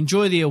you.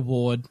 Enjoy the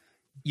award.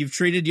 You've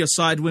treated your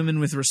side women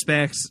with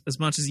respect as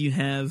much as you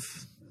have.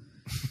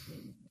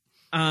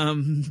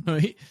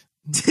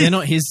 They're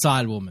not his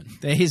side woman.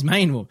 They're his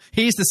main woman.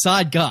 He's the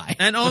side guy.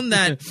 And on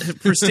that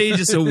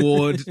prestigious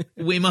award,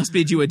 we must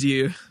bid you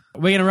adieu.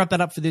 We're going to wrap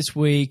that up for this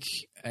week.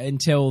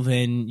 Until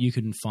then, you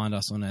can find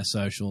us on our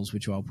socials,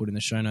 which I'll put in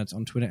the show notes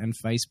on Twitter and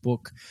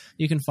Facebook.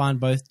 You can find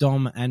both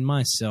Dom and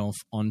myself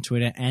on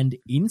Twitter and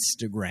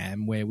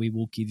Instagram, where we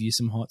will give you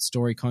some hot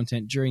story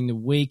content during the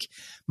week.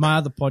 My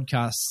other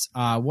podcasts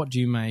are What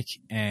Do You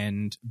Make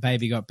and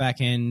Baby Got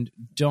Backend.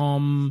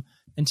 Dom,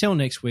 until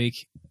next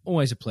week,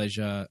 always a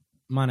pleasure.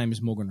 My name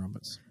is Morgan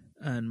Roberts.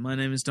 And my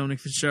name is Dominic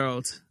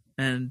Fitzgerald.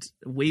 And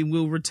we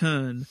will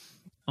return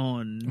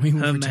on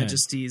Her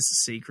Majesty's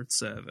Secret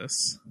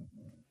Service.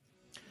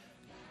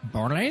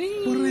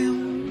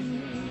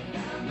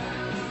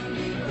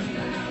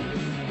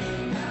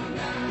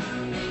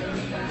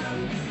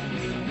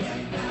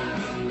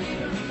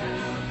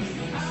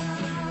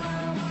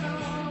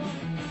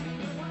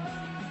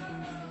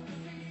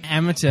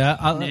 Amateur.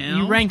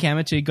 You rank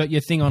amateur, you got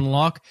your thing on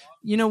lock.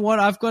 You know what?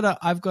 I've got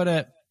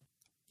a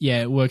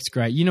yeah, it works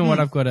great. You know what?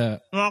 I've got a...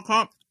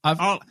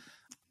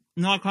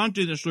 No, I can't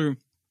do this through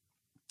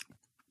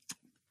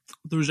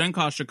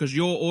Zencastr because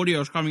your audio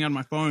is coming out of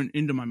my phone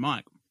into my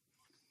mic.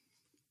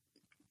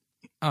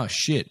 Oh,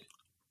 shit.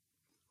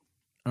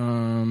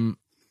 So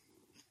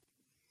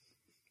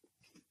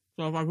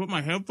if I put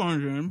my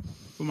headphones in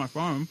for my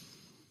phone,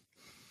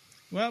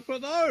 well,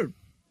 put those.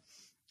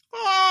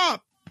 I'm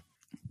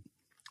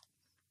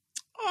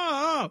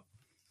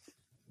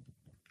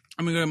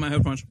going to go get my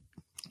headphones.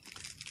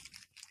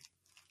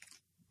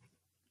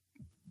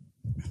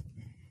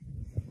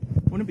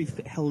 Wouldn't it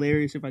be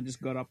hilarious if I just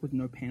got up with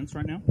no pants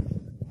right now?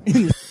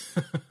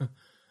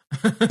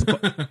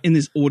 In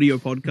this audio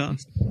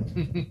podcast.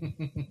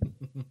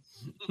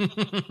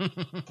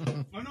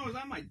 Oh no, is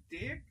that my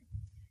dick?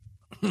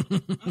 Oh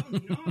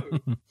no.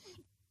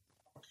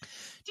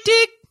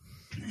 Dick!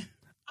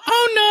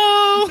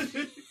 Oh no!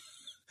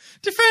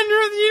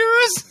 Defender of the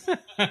Universe!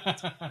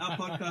 Our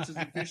podcast has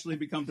officially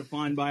become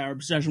defined by our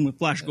obsession with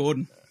Flash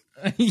Gordon.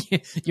 Yeah,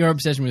 your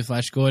obsession with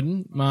Flash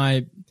Gordon.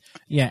 Our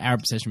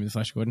obsession with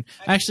Flash Gordon.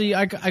 Actually,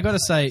 I got to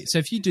say, so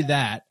if you do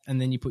that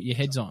and then you put your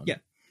heads on. Yeah.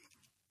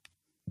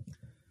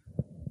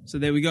 So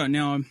there we go.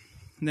 Now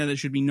there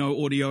should be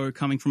no audio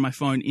coming from my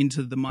phone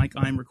into the mic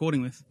I'm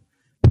recording with.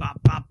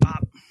 Bop, bop,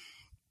 bop.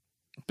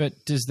 But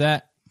does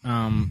that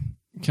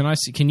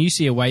Can you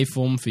see a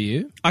waveform for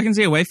you? I can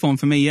see a waveform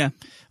for me, yeah.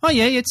 Oh,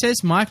 yeah, it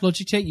says mic,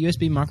 Logitech,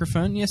 USB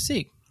microphone. Yeah,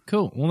 sick.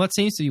 Cool. Well, that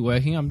seems to be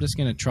working. I'm just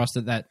going to trust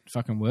that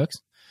fucking works.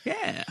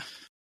 Yeah.